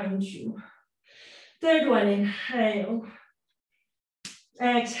behind you. Third one, inhale.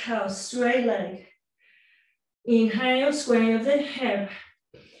 Exhale, straight leg. Inhale, squaring of the hip.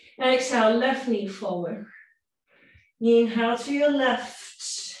 Exhale, left knee forward. Inhale to your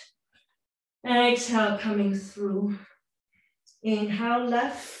left. Exhale, coming through. Inhale,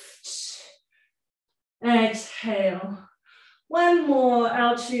 left. Exhale. One more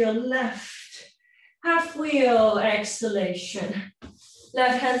out to your left. Half wheel exhalation.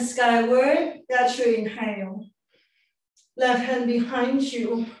 Left hand skyward, that's your inhale. Left hand behind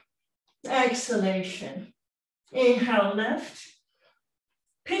you, exhalation. Inhale, left.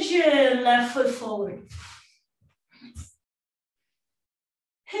 Pigeon, left foot forward.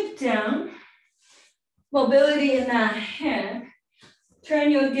 Hip down. Mobility in that hand.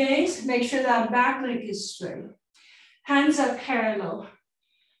 Turn your gaze, make sure that back leg is straight. Hands are parallel.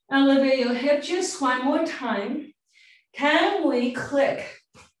 Elevate your hip just one more time. Can we click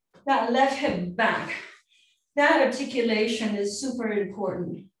that left hip back? That articulation is super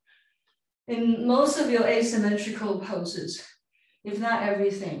important in most of your asymmetrical poses, if not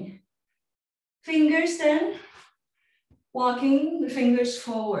everything. Fingers then, walking the fingers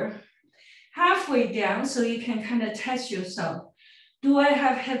forward. Halfway down so you can kind of test yourself. Do I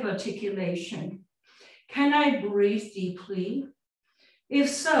have hip articulation? Can I breathe deeply? If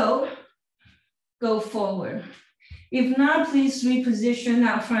so, go forward. If not, please reposition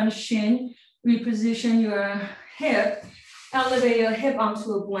that front shin, reposition your hip, elevate your hip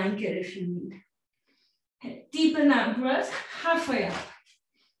onto a blanket if you need. Deepen that breath, halfway up.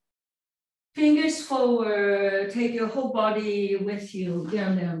 Fingers forward, take your whole body with you,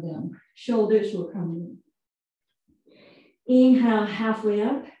 down, down, down. Shoulders will come in. Inhale, halfway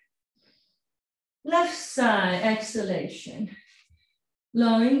up. Left side, exhalation.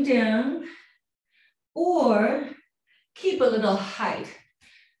 Lowering down, or keep a little height.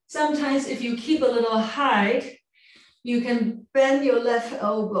 Sometimes if you keep a little height, you can bend your left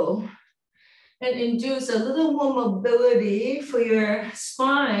elbow and induce a little more mobility for your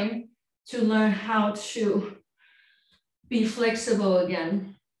spine to learn how to be flexible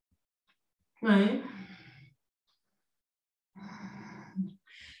again, right?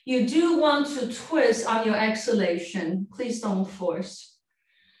 You do want to twist on your exhalation. Please don't force.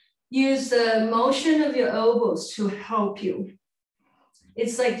 Use the motion of your elbows to help you.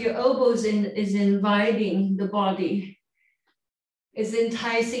 It's like your elbows is inviting the body. It's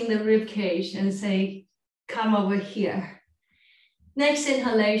enticing the rib cage and say, come over here. Next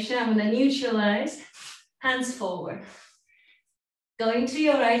inhalation, I'm gonna neutralize, hands forward. Going to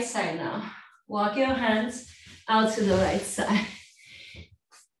your right side now. Walk your hands out to the right side.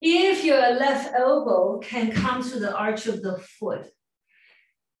 If your left elbow can come to the arch of the foot,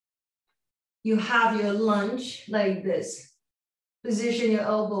 you have your lunge like this. Position your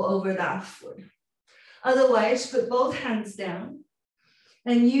elbow over that foot. Otherwise, put both hands down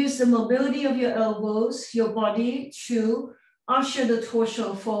and use the mobility of your elbows, your body to usher the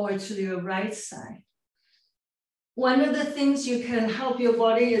torso forward to your right side. One of the things you can help your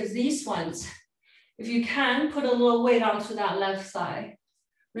body is these ones. If you can, put a little weight onto that left side.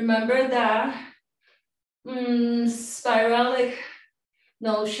 Remember that spiralic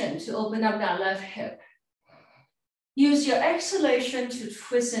notion to open up that left hip. Use your exhalation to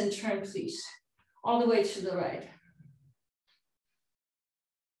twist and turn, please, all the way to the right.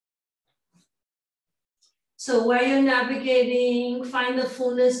 So while you're navigating, find the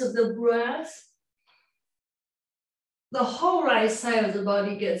fullness of the breath. The whole right side of the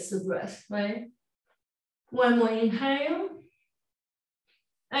body gets the breath, right? One more inhale.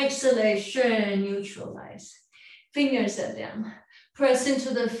 Exhalation, neutralize. Fingers are down. Press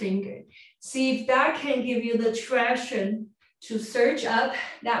into the finger. See if that can give you the traction to surge up.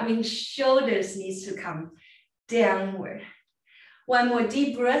 That means shoulders needs to come downward. One more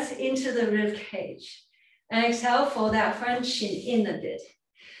deep breath into the rib cage. Exhale, fold that front shin in a bit.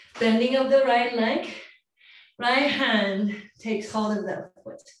 Bending of the right leg. Right hand takes hold of the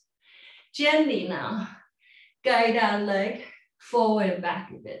foot. Gently now, guide that leg forward and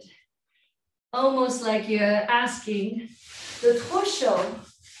back a bit. Almost like you're asking the torso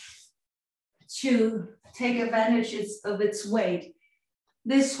to take advantage of its weight.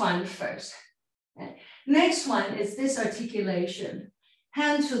 This one first. Okay. Next one is this articulation.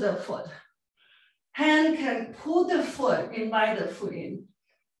 Hand to the foot. Hand can pull the foot, invite the foot in.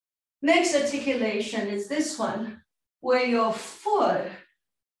 Next articulation is this one, where your foot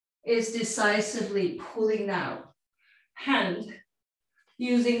is decisively pulling out. Hand,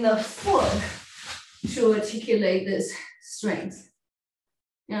 using the foot to articulate this strength.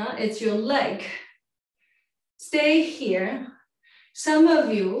 Yeah, it's your leg. Stay here. Some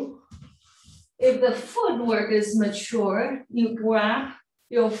of you, if the footwork is mature, you grab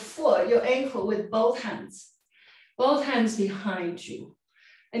your foot, your ankle with both hands behind you.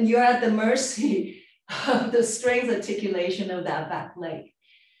 And you're at the mercy of the strength articulation of that back leg.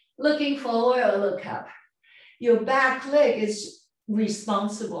 Looking forward or look up. Your back leg is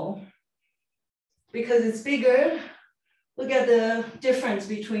responsible because it's bigger. Look at the difference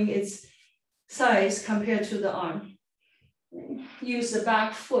between its size compared to the arm. Use the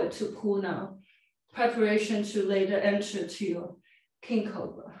back foot to pull now. Preparation to later enter to your King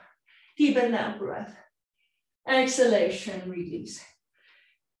Cobra. Deepen that breath. Exhalation, release.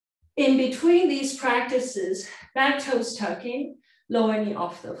 In between these practices, back toes tucking, lower knee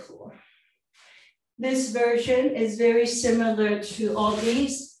off the floor. This version is very similar to all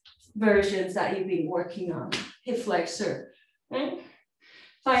these versions that you've been working on. Hip flexor, right?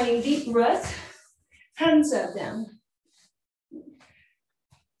 Finding deep breath, hands are down.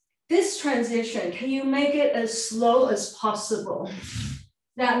 This transition, can you make it as slow as possible?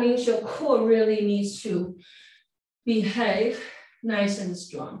 That means your core really needs to behave nice and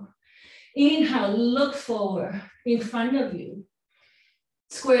strong. Inhale, look forward in front of you.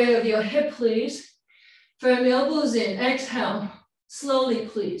 Square your hip, please. Firm elbows in. Exhale, slowly,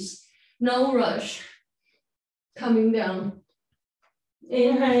 please. No rush. Coming down.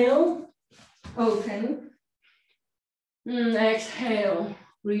 Inhale, open. Exhale,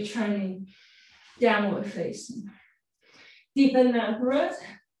 returning, downward facing. Deepen that breath.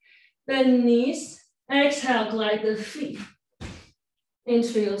 Bend knees. Exhale, glide the feet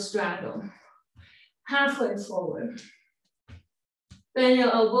into your straddle. Halfway forward. Bend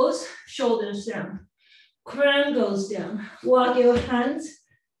your elbows, shoulders down. Crown goes down. Walk your hands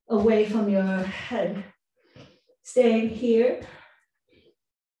away from your head. Stay here.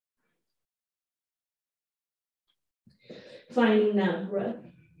 Finding that breath.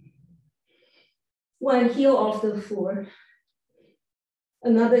 One heel off the floor.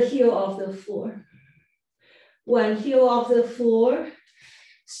 Another heel off the floor. One heel off the floor.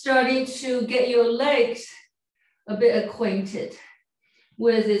 Starting to get your legs a bit acquainted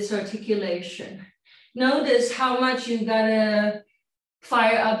with its articulation. Notice how much you gotta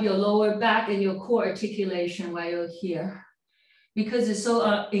fire up your lower back and your core articulation while you're here, because it's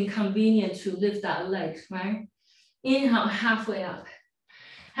so inconvenient to lift that leg, right? Inhale, halfway up.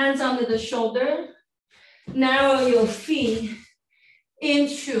 Hands under the shoulder. Narrow your feet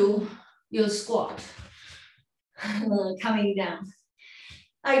into your squat. Coming down.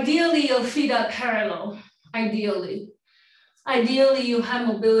 Ideally, your feet are parallel. Ideally, you have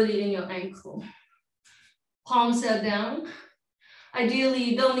mobility in your ankle. Palms are down. Ideally,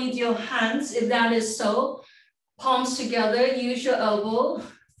 you don't need your hands. If that is so, palms together, use your elbow.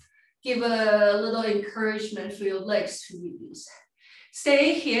 Give a little encouragement for your legs to release.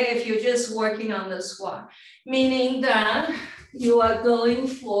 Stay here if you're just working on the squat, meaning that you are going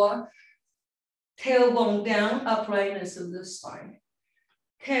for tailbone down, uprightness of the spine.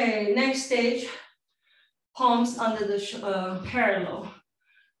 Okay, next stage, palms under the parallel,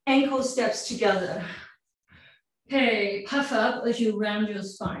 ankle steps together. Okay, puff up as you round your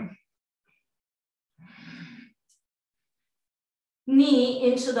spine. Knee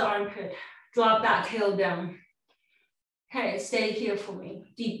into the armpit, drop that tail down. Okay, stay here for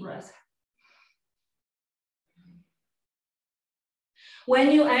me, deep breath.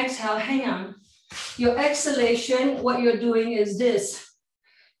 When you exhale, hang on. Your exhalation, what you're doing is this.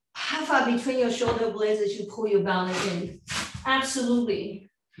 Half up between your shoulder blades as you pull your belly in. Absolutely.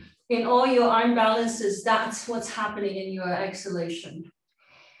 In all your arm balances, that's what's happening in your exhalation.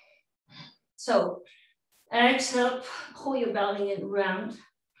 So exhale, pull your belly in round.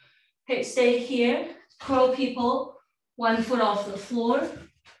 Okay, stay here. Crow people, one foot off the floor,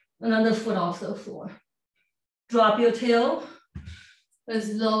 another foot off the floor. Drop your tail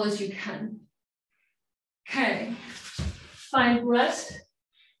as low as you can. Okay, find breath.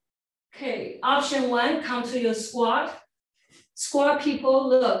 Okay, option one, come to your squat. Squat people,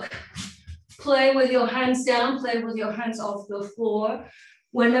 look, play with your hands down, play with your hands off the floor.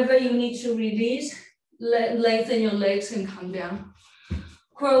 Whenever you need to release, lengthen your legs and come down.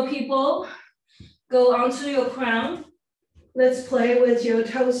 Crow people, go onto your crown. Let's play with your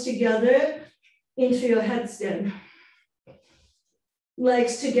toes together into your headstand.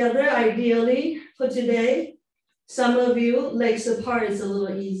 Legs together, ideally, for today. Some of you, legs apart is a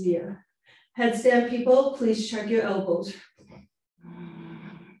little easier. Headstand people, please check your elbows.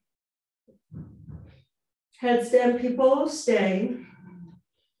 Headstand people, stay.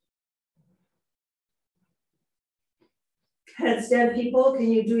 Headstand people,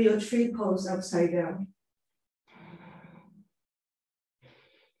 can you do your tree pose upside down?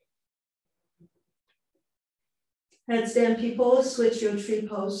 Headstand people, switch your tree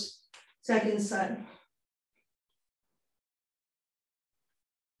pose, second side.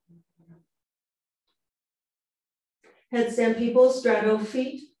 Headstand people, straddle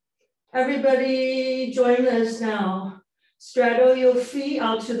feet. Everybody join us now. Straddle your feet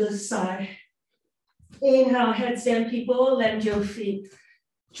out to the side. Inhale, headstand people, land your feet.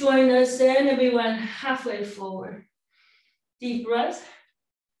 Join us then, everyone halfway forward. Deep breath.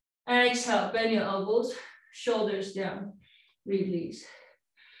 Exhale, bend your elbows, shoulders down, release.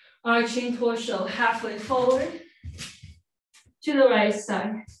 Arching torso halfway forward to the right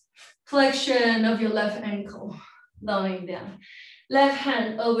side. Flexion of your left ankle, lying down. Left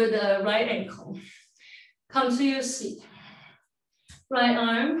hand over the right ankle. Come to your seat. Right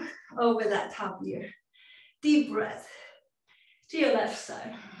arm over that top ear. Deep breath to your left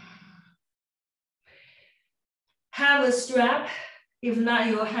side. Have a strap, if not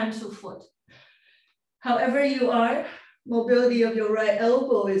your hand to foot. However you are, mobility of your right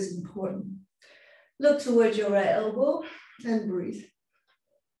elbow is important. Look towards your right elbow and breathe.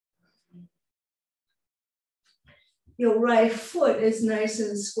 Your right foot is nice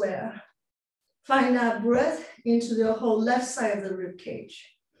and square. Find that breath into the whole left side of the rib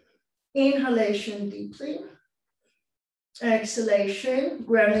cage. Inhalation deeply. Exhalation,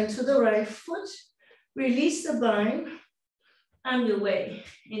 ground into the right foot. Release the bind and your way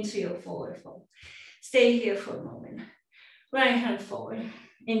into your forward fold. Stay here for a moment. Right hand forward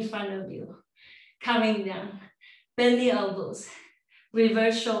in front of you. Coming down. Bend the elbows.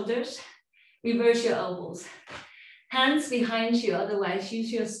 Reverse shoulders. Reverse your elbows. Hands behind you, otherwise use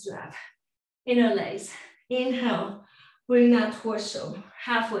your strap. Interlace. Inhale, bring that torso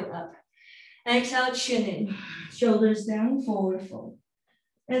halfway up. Exhale, chin in. Shoulders down, forward fold.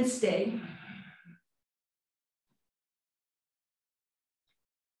 And stay.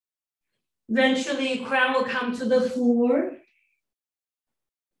 Eventually, crown will come to the floor.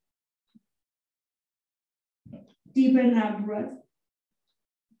 Deepen that breath.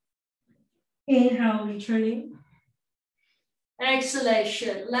 Inhale, returning.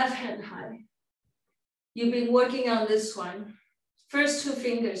 Exhalation, left hand high. You've been working on this one. First two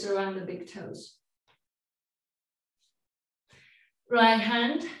fingers around the big toes. Right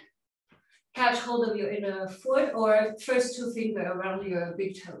hand, catch hold of your inner foot or first two fingers around your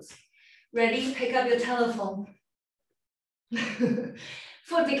big toes. Ready? Pick up your telephone.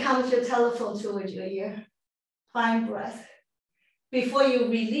 Foot becomes your telephone towards your ear. Find breath. Before you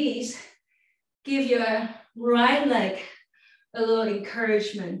release, give your right leg a little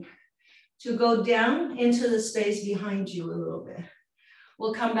encouragement to go down into the space behind you a little bit.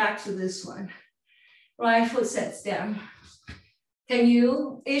 We'll come back to this one. Right foot sets down.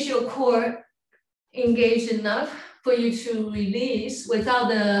 Is your core engaged enough for you to release without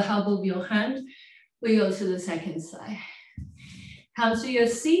the help of your hand? We go to the second side. Come to your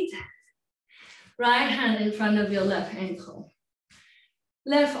seat. Right hand in front of your left ankle.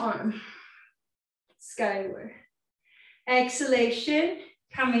 Left arm skyward. Exhalation,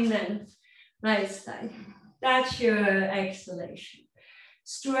 coming in, right side. That's your exhalation.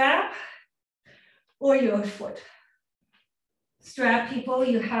 Strap or your foot. Strap people,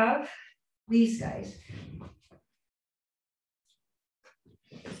 you have these guys.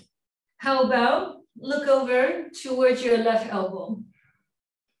 How about look over towards your left elbow?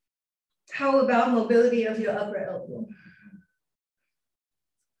 How about mobility of your upper elbow?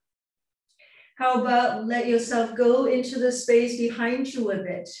 How about let yourself go into the space behind you a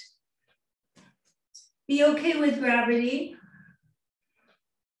bit? Be okay with gravity.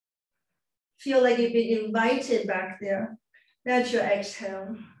 Feel like you've been invited back there. That's your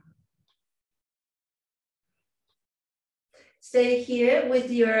exhale. Stay here with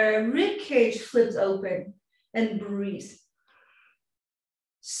your rib cage flipped open and breathe.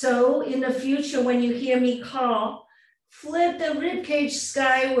 So in the future, when you hear me call, flip the rib cage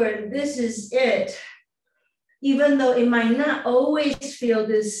skyward. This is it. Even though it might not always feel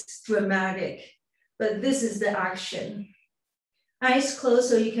this dramatic, but this is the action. Eyes closed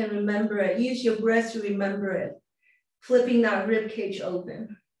so you can remember it. Use your breath to remember it. Flipping that rib cage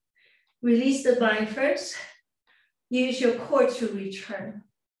open. Release the bind first. Use your core to return.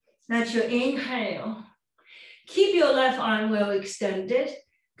 That's your inhale. Keep your left arm well extended,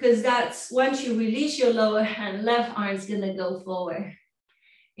 because that's once you release your lower hand, left arm is gonna go forward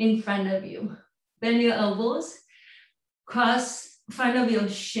in front of you. Bend your elbows, cross front of your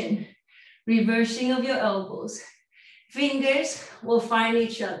shin, reversing of your elbows. Fingers will find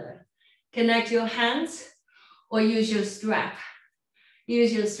each other. Connect your hands or use your strap.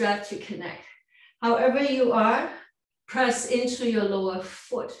 Use your strap to connect. However you are, press into your lower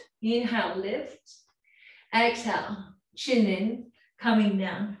foot. Inhale, lift. Exhale, chin in, coming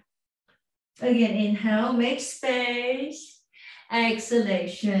down. Again, inhale, make space.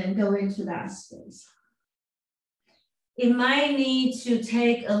 Exhalation, go into that space. It might need to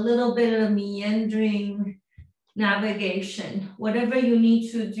take a little bit of meandering navigation. Whatever you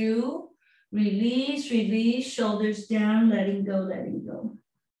need to do, release, release, shoulders down, letting go, letting go.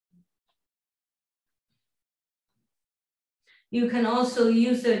 You can also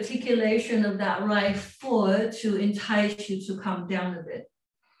use the articulation of that right foot to entice you to come down a bit.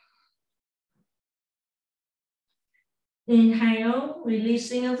 Inhale,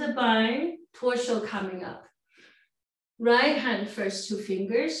 releasing of the bind, torso coming up. Right hand first two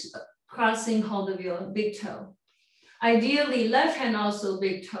fingers, crossing hold of your big toe. Ideally, left hand also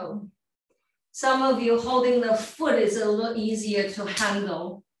big toe. Some of you holding the foot is a little easier to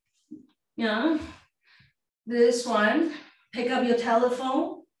handle. Yeah. This one, pick up your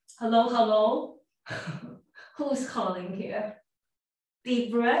telephone. Hello, hello. Who's calling here?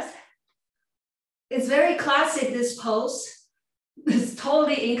 Deep breath. It's very classic, this pose. It's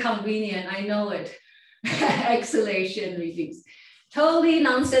totally inconvenient, I know it. Exhalation, release. Totally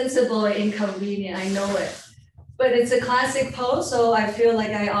nonsensical and inconvenient, I know it. But it's a classic pose, so I feel like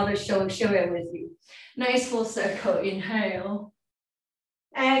I ought to share it with you. Nice full circle, inhale.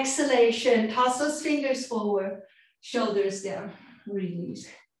 Exhalation, toss those fingers forward, shoulders down, release.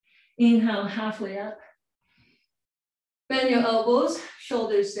 Inhale, halfway up. Bend your elbows,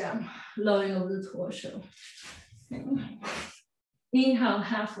 shoulders down, lowering over the torso. Inhale,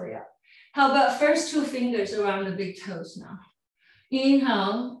 halfway up. How about first two fingers around the big toes now?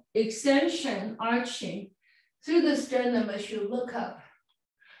 Inhale, extension, arching through the sternum as you look up.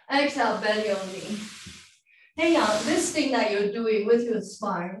 Exhale, bend your knee. Hang on, this thing that you're doing with your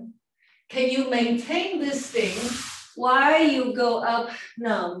spine, can you maintain this thing while you go up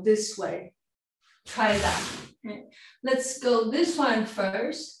now this way? Try that. Okay. Let's go this one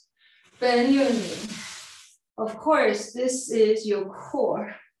first. Bend your knee. Of course, this is your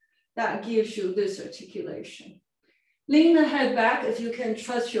core that gives you this articulation. Lean the head back if you can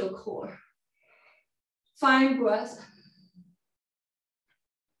trust your core. Find breath.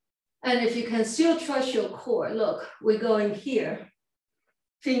 And if you can still trust your core, look, we're going here.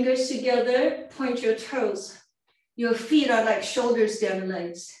 Fingers together, point your toes. Your feet are like shoulders and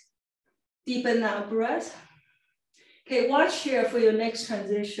legs. Deepen that breath. Okay, watch here for your next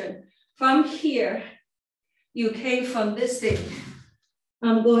transition. From here, you came from this thing.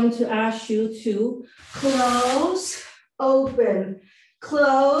 I'm going to ask you to close, open,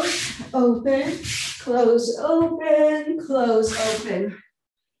 close, open, close, open, close, open.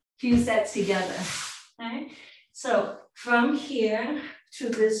 Fuse that together, okay? So from here to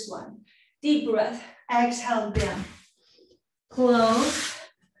this one, deep breath, exhale down, close,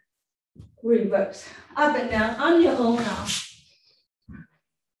 reverse, up and down on your own now.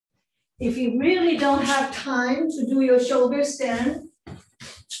 If you really don't have time to do your shoulder stand,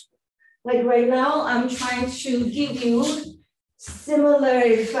 like right now, I'm trying to give you similar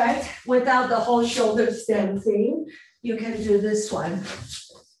effect without the whole shoulder stand thing. You can do this one.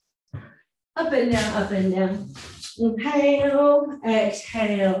 Up and down, up and down. Inhale,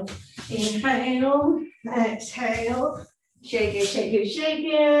 exhale. Inhale, exhale. Shake it, shake it, shake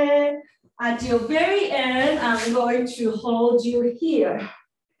it. At your very end, I'm going to hold you here.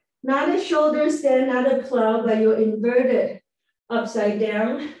 Not a shoulder stand, not a plow, but you're inverted. Upside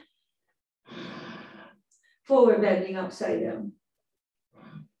down. Forward bending upside down.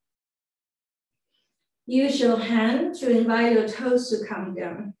 Use your hand to invite your toes to come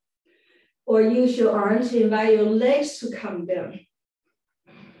down. Or use your arm to invite your legs to come down.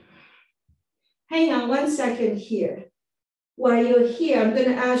 Hang on 1 second here. While you're here, I'm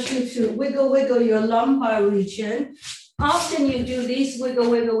gonna ask you to wiggle your lumbar region. Often you do these wiggle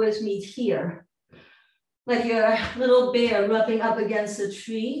with me here. Like you're a little bear rubbing up against a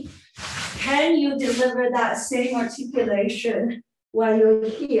tree. Can you deliver that same articulation while you're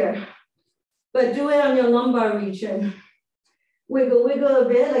here? But do it on your lumbar region. Wiggle a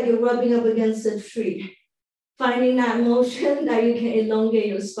bit like you're rubbing up against a tree. Finding that motion that you can elongate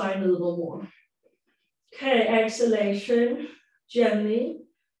your spine a little more. Okay, exhalation, gently,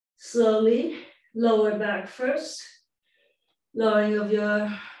 slowly, lower back first. Lowering of your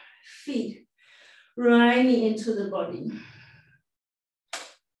feet, right knee into the body.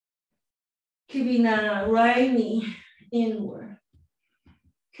 Keeping that right knee inward.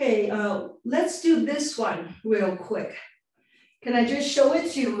 Okay, let's do this one real quick. Can I just show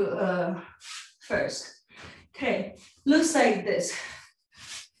it to you first? Okay, looks like this.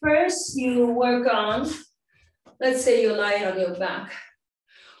 First, you work on, let's say you're lying on your back.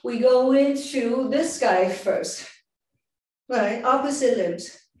 We go into this guy first, right? Opposite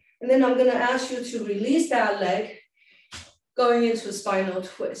limbs. And then I'm gonna ask you to release that leg, going into spinal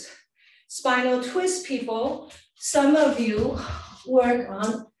twist. Spinal twist, people, some of you work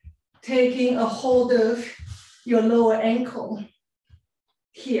on taking a hold of your lower ankle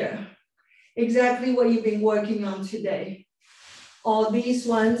here. Exactly what you've been working on today. All these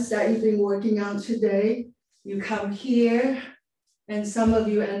ones that you've been working on today, you come here, and some of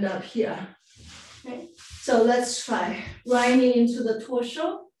you end up here. Okay. So let's try. Right knee into the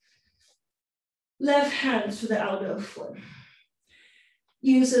torso, left hand to the outer foot.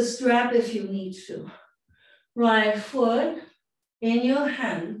 Use a strap if you need to. Right foot in your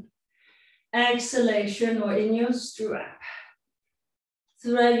hand, exhalation or in your strap.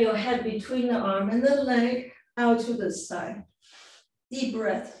 Thread your head between the arm and the leg out to the side. Deep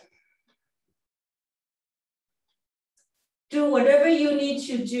breath. Do whatever you need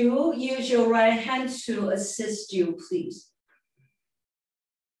to do. Use your right hand to assist you, please.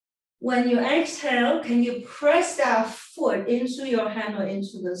 When you exhale, can you press that foot into your hand or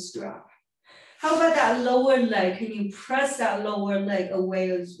into the strap? How about that lower leg? Can you press that lower leg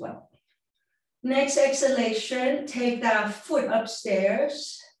away as well? Next exhalation, take that foot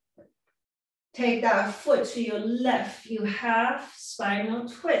upstairs. Take that foot to your left. You have spinal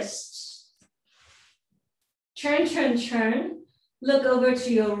twist. Turn, turn, turn. Look over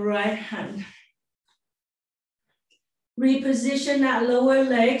to your right hand. Reposition that lower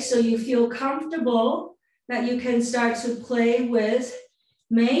leg so you feel comfortable that you can start to play with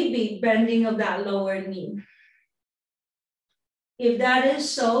maybe bending of that lower knee. If that is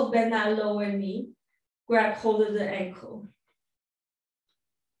so, bend that lower knee. Grab hold of the ankle.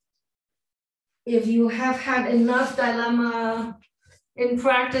 If you have had enough dilemma in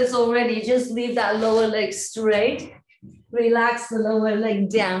practice already, just leave that lower leg straight. Relax the lower leg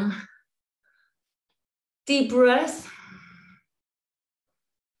down. Deep breath.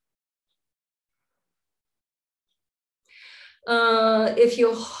 If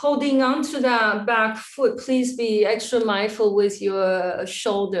you're holding on to that back foot, please be extra mindful with your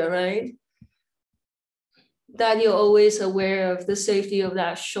shoulder, right? That you're always aware of the safety of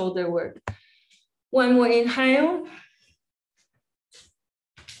that shoulder work. One more inhale.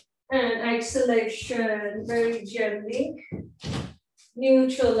 And exhalation, very gently.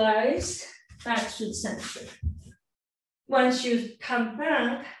 Neutralize back to center. Once you come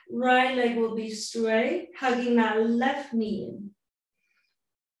back, right leg will be straight, hugging that left knee in.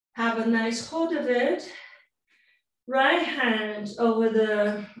 Have a nice hold of it. Right hand over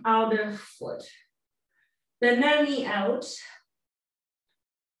the outer foot. Bend that knee out.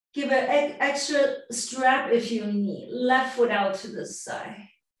 Give an extra strap if you need. Left foot out to the side.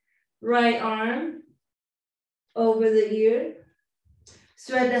 Right arm over the ear.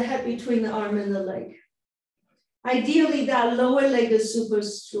 Thread the head between the arm and the leg. Ideally, that lower leg is super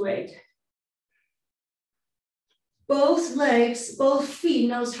straight. Both legs, both feet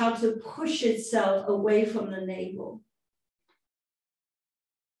knows how to push itself away from the navel.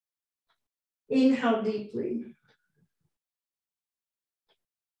 Inhale deeply.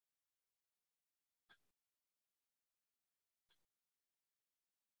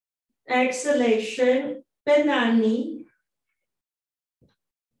 Exhalation, bend that knee.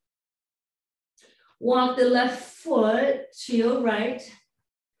 Walk the left foot to your right.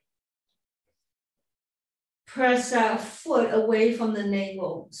 Press that foot away from the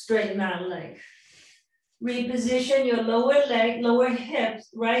navel, straighten that leg. Reposition your lower leg, lower hip,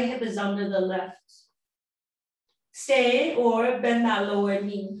 right hip is under the left. Stay or bend that lower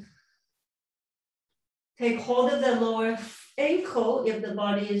knee. Take hold of the lower ankle if the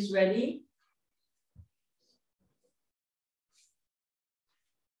body is ready.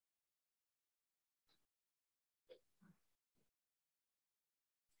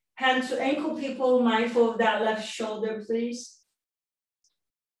 Hand to ankle, people, mindful of that left shoulder, please.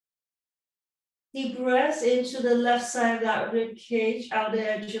 Deep breath into the left side of that rib cage, outer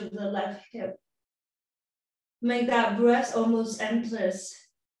edge of the left hip. Make that breath almost endless.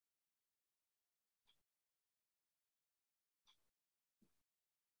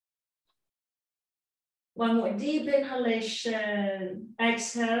 One more deep inhalation.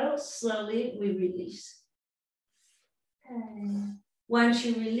 Exhale, slowly we release. Okay. Once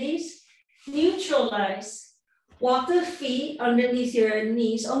you release, neutralize. Walk the feet underneath your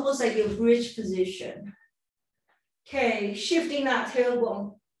knees, almost like your bridge position. Okay, shifting that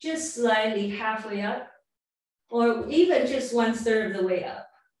tailbone just slightly halfway up, or even just 1/3 of the way up.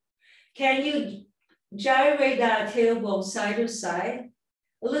 Can you gyrate that tailbone side to side?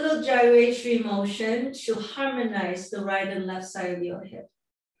 A little gyratory motion to harmonize the right and left side of your hip.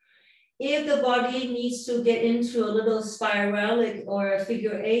 If the body needs to get into a little spiralic or a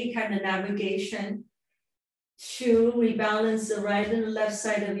figure 8 kind of navigation to rebalance the right and the left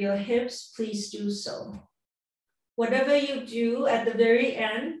side of your hips, please do so. Whatever you do at the very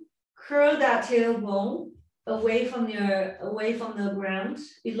end, curl that tailbone away from the ground,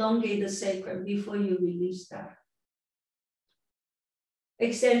 elongate the sacrum before you release that.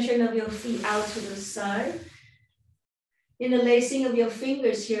 Extension of your feet out to the side. Interlacing of your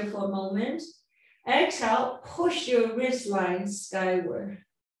fingers here for a moment. Exhale, push your wrist line skyward.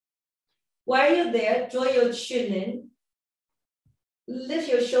 While you're there, draw your chin in. Lift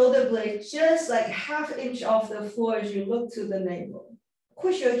your shoulder blade just like 1/2 inch off the floor as you look to the navel.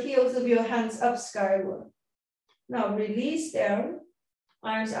 Push your heels of your hands up skyward. Now release down,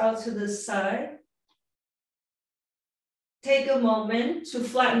 arms out to the side. Take a moment to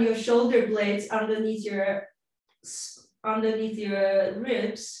flatten your shoulder blades underneath your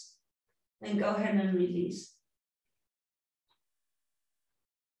ribs, and go ahead and release.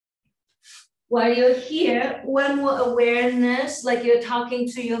 While you're here, one more awareness, like you're talking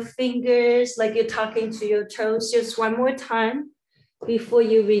to your fingers, like you're talking to your toes, just one more time before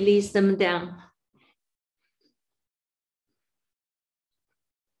you release them down.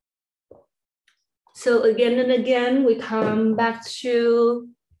 So again and again, we come back to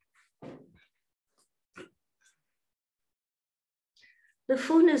the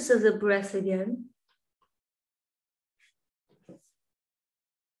fullness of the breath again.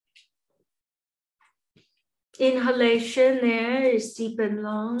 Inhalation there is deep and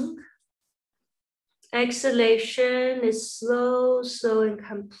long. Exhalation is slow, slow and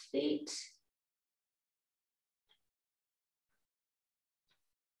complete.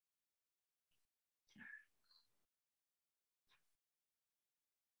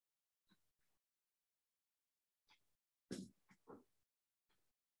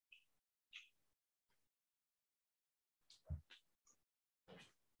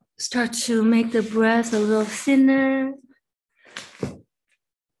 Start to make the breath a little thinner, a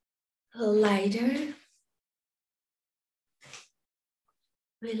little lighter.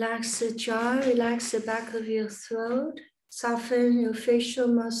 Relax the jaw, relax the back of your throat. Soften your facial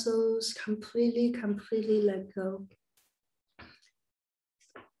muscles, completely let go.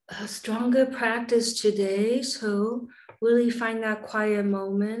 A stronger practice today, so really find that quiet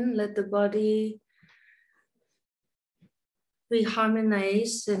moment, let the body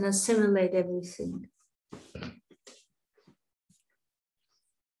reharmonize and assimilate everything.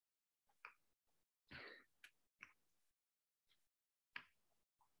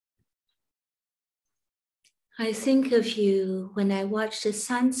 I think of you when I watch the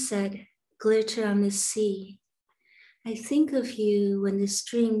sunset glitter on the sea. I think of you when the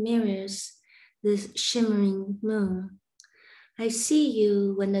stream mirrors the shimmering moon. I see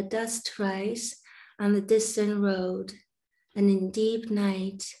you when the dust rises on the distant road, and in deep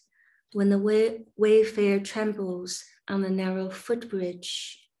night, when the wayfarer trembles on the narrow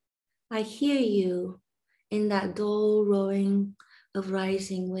footbridge. I hear you in that dull roaring of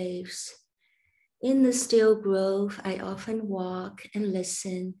rising waves. In the still grove, I often walk and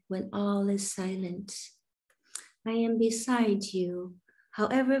listen when all is silent. I am beside you,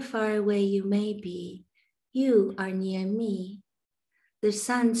 however far away you may be, you are near me. The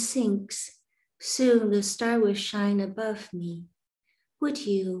sun sinks, soon the star will shine above me. Would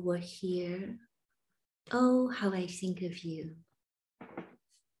you were here? Oh, how I think of you.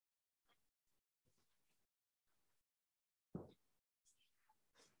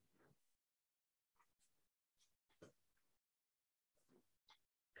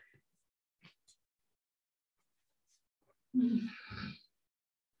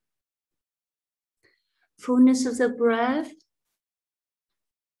 Fullness of the breath.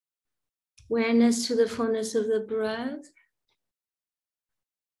 Awareness to the fullness of the breath.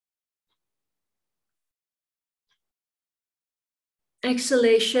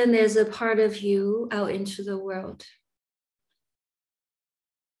 Exhalation is a part of you out into the world.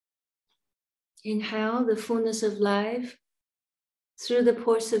 Inhale the fullness of life through the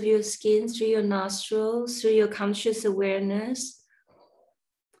pores of your skin, through your nostrils, through your conscious awareness.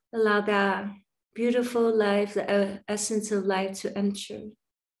 Allow that beautiful life, the essence of life to enter.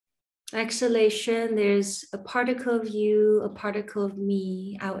 Exhalation, there's a particle of you, a particle of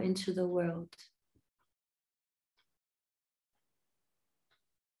me out into the world.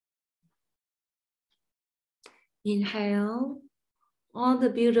 Inhale, all the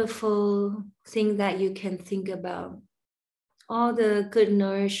beautiful thing that you can think about, all the good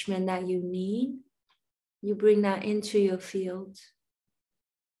nourishment that you need, you bring that into your field.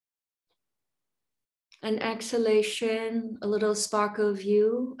 And exhalation, a little spark of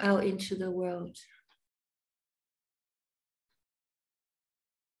you out into the world.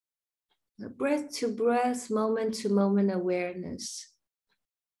 Breath to breath, moment to moment awareness.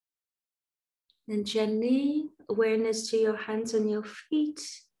 And gently, awareness to your hands and your feet.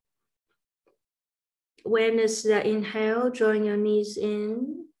 Awareness that inhale, drawing your knees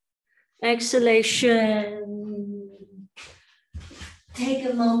in. Exhalation. Take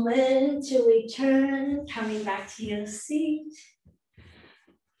a moment to return, coming back to your seat.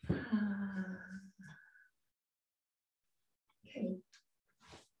 Okay.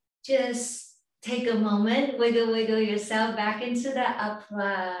 Just take a moment, wiggle yourself back into the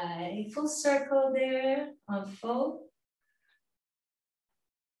upright. Full circle there on full.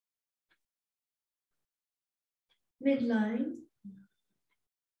 Midline.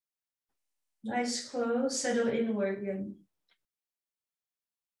 Eyes closed, settle inward again.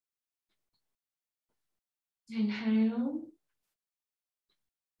 Inhale.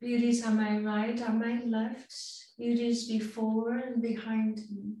 Beauties on my right, on my left. Beauties before and behind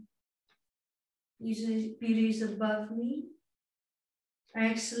me. Beauties above me.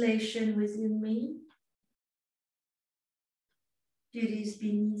 Exhalation within me. Beauties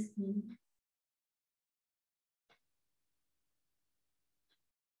beneath me.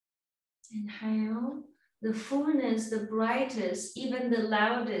 Inhale. The fullness, the brightest, even the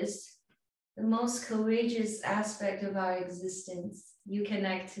loudest, the most courageous aspect of our existence. You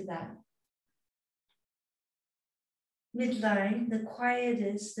connect to that. Midline, the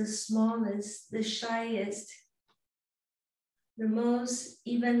quietest, the smallest, the shyest, the most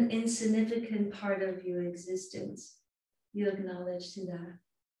even insignificant part of your existence. You acknowledge to that.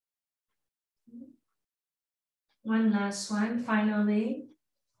 One last one, finally,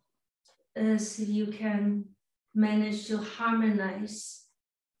 is if you can manage to harmonize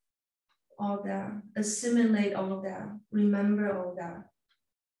all that, assimilate all that, remember all that.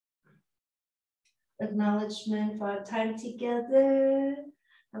 Acknowledgement for our time together.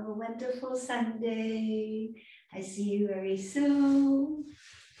 Have a wonderful Sunday. I see you very soon.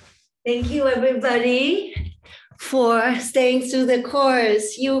 Thank you, everybody, for staying through the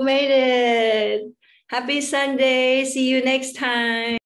course. You made it. Happy Sunday. See you next time.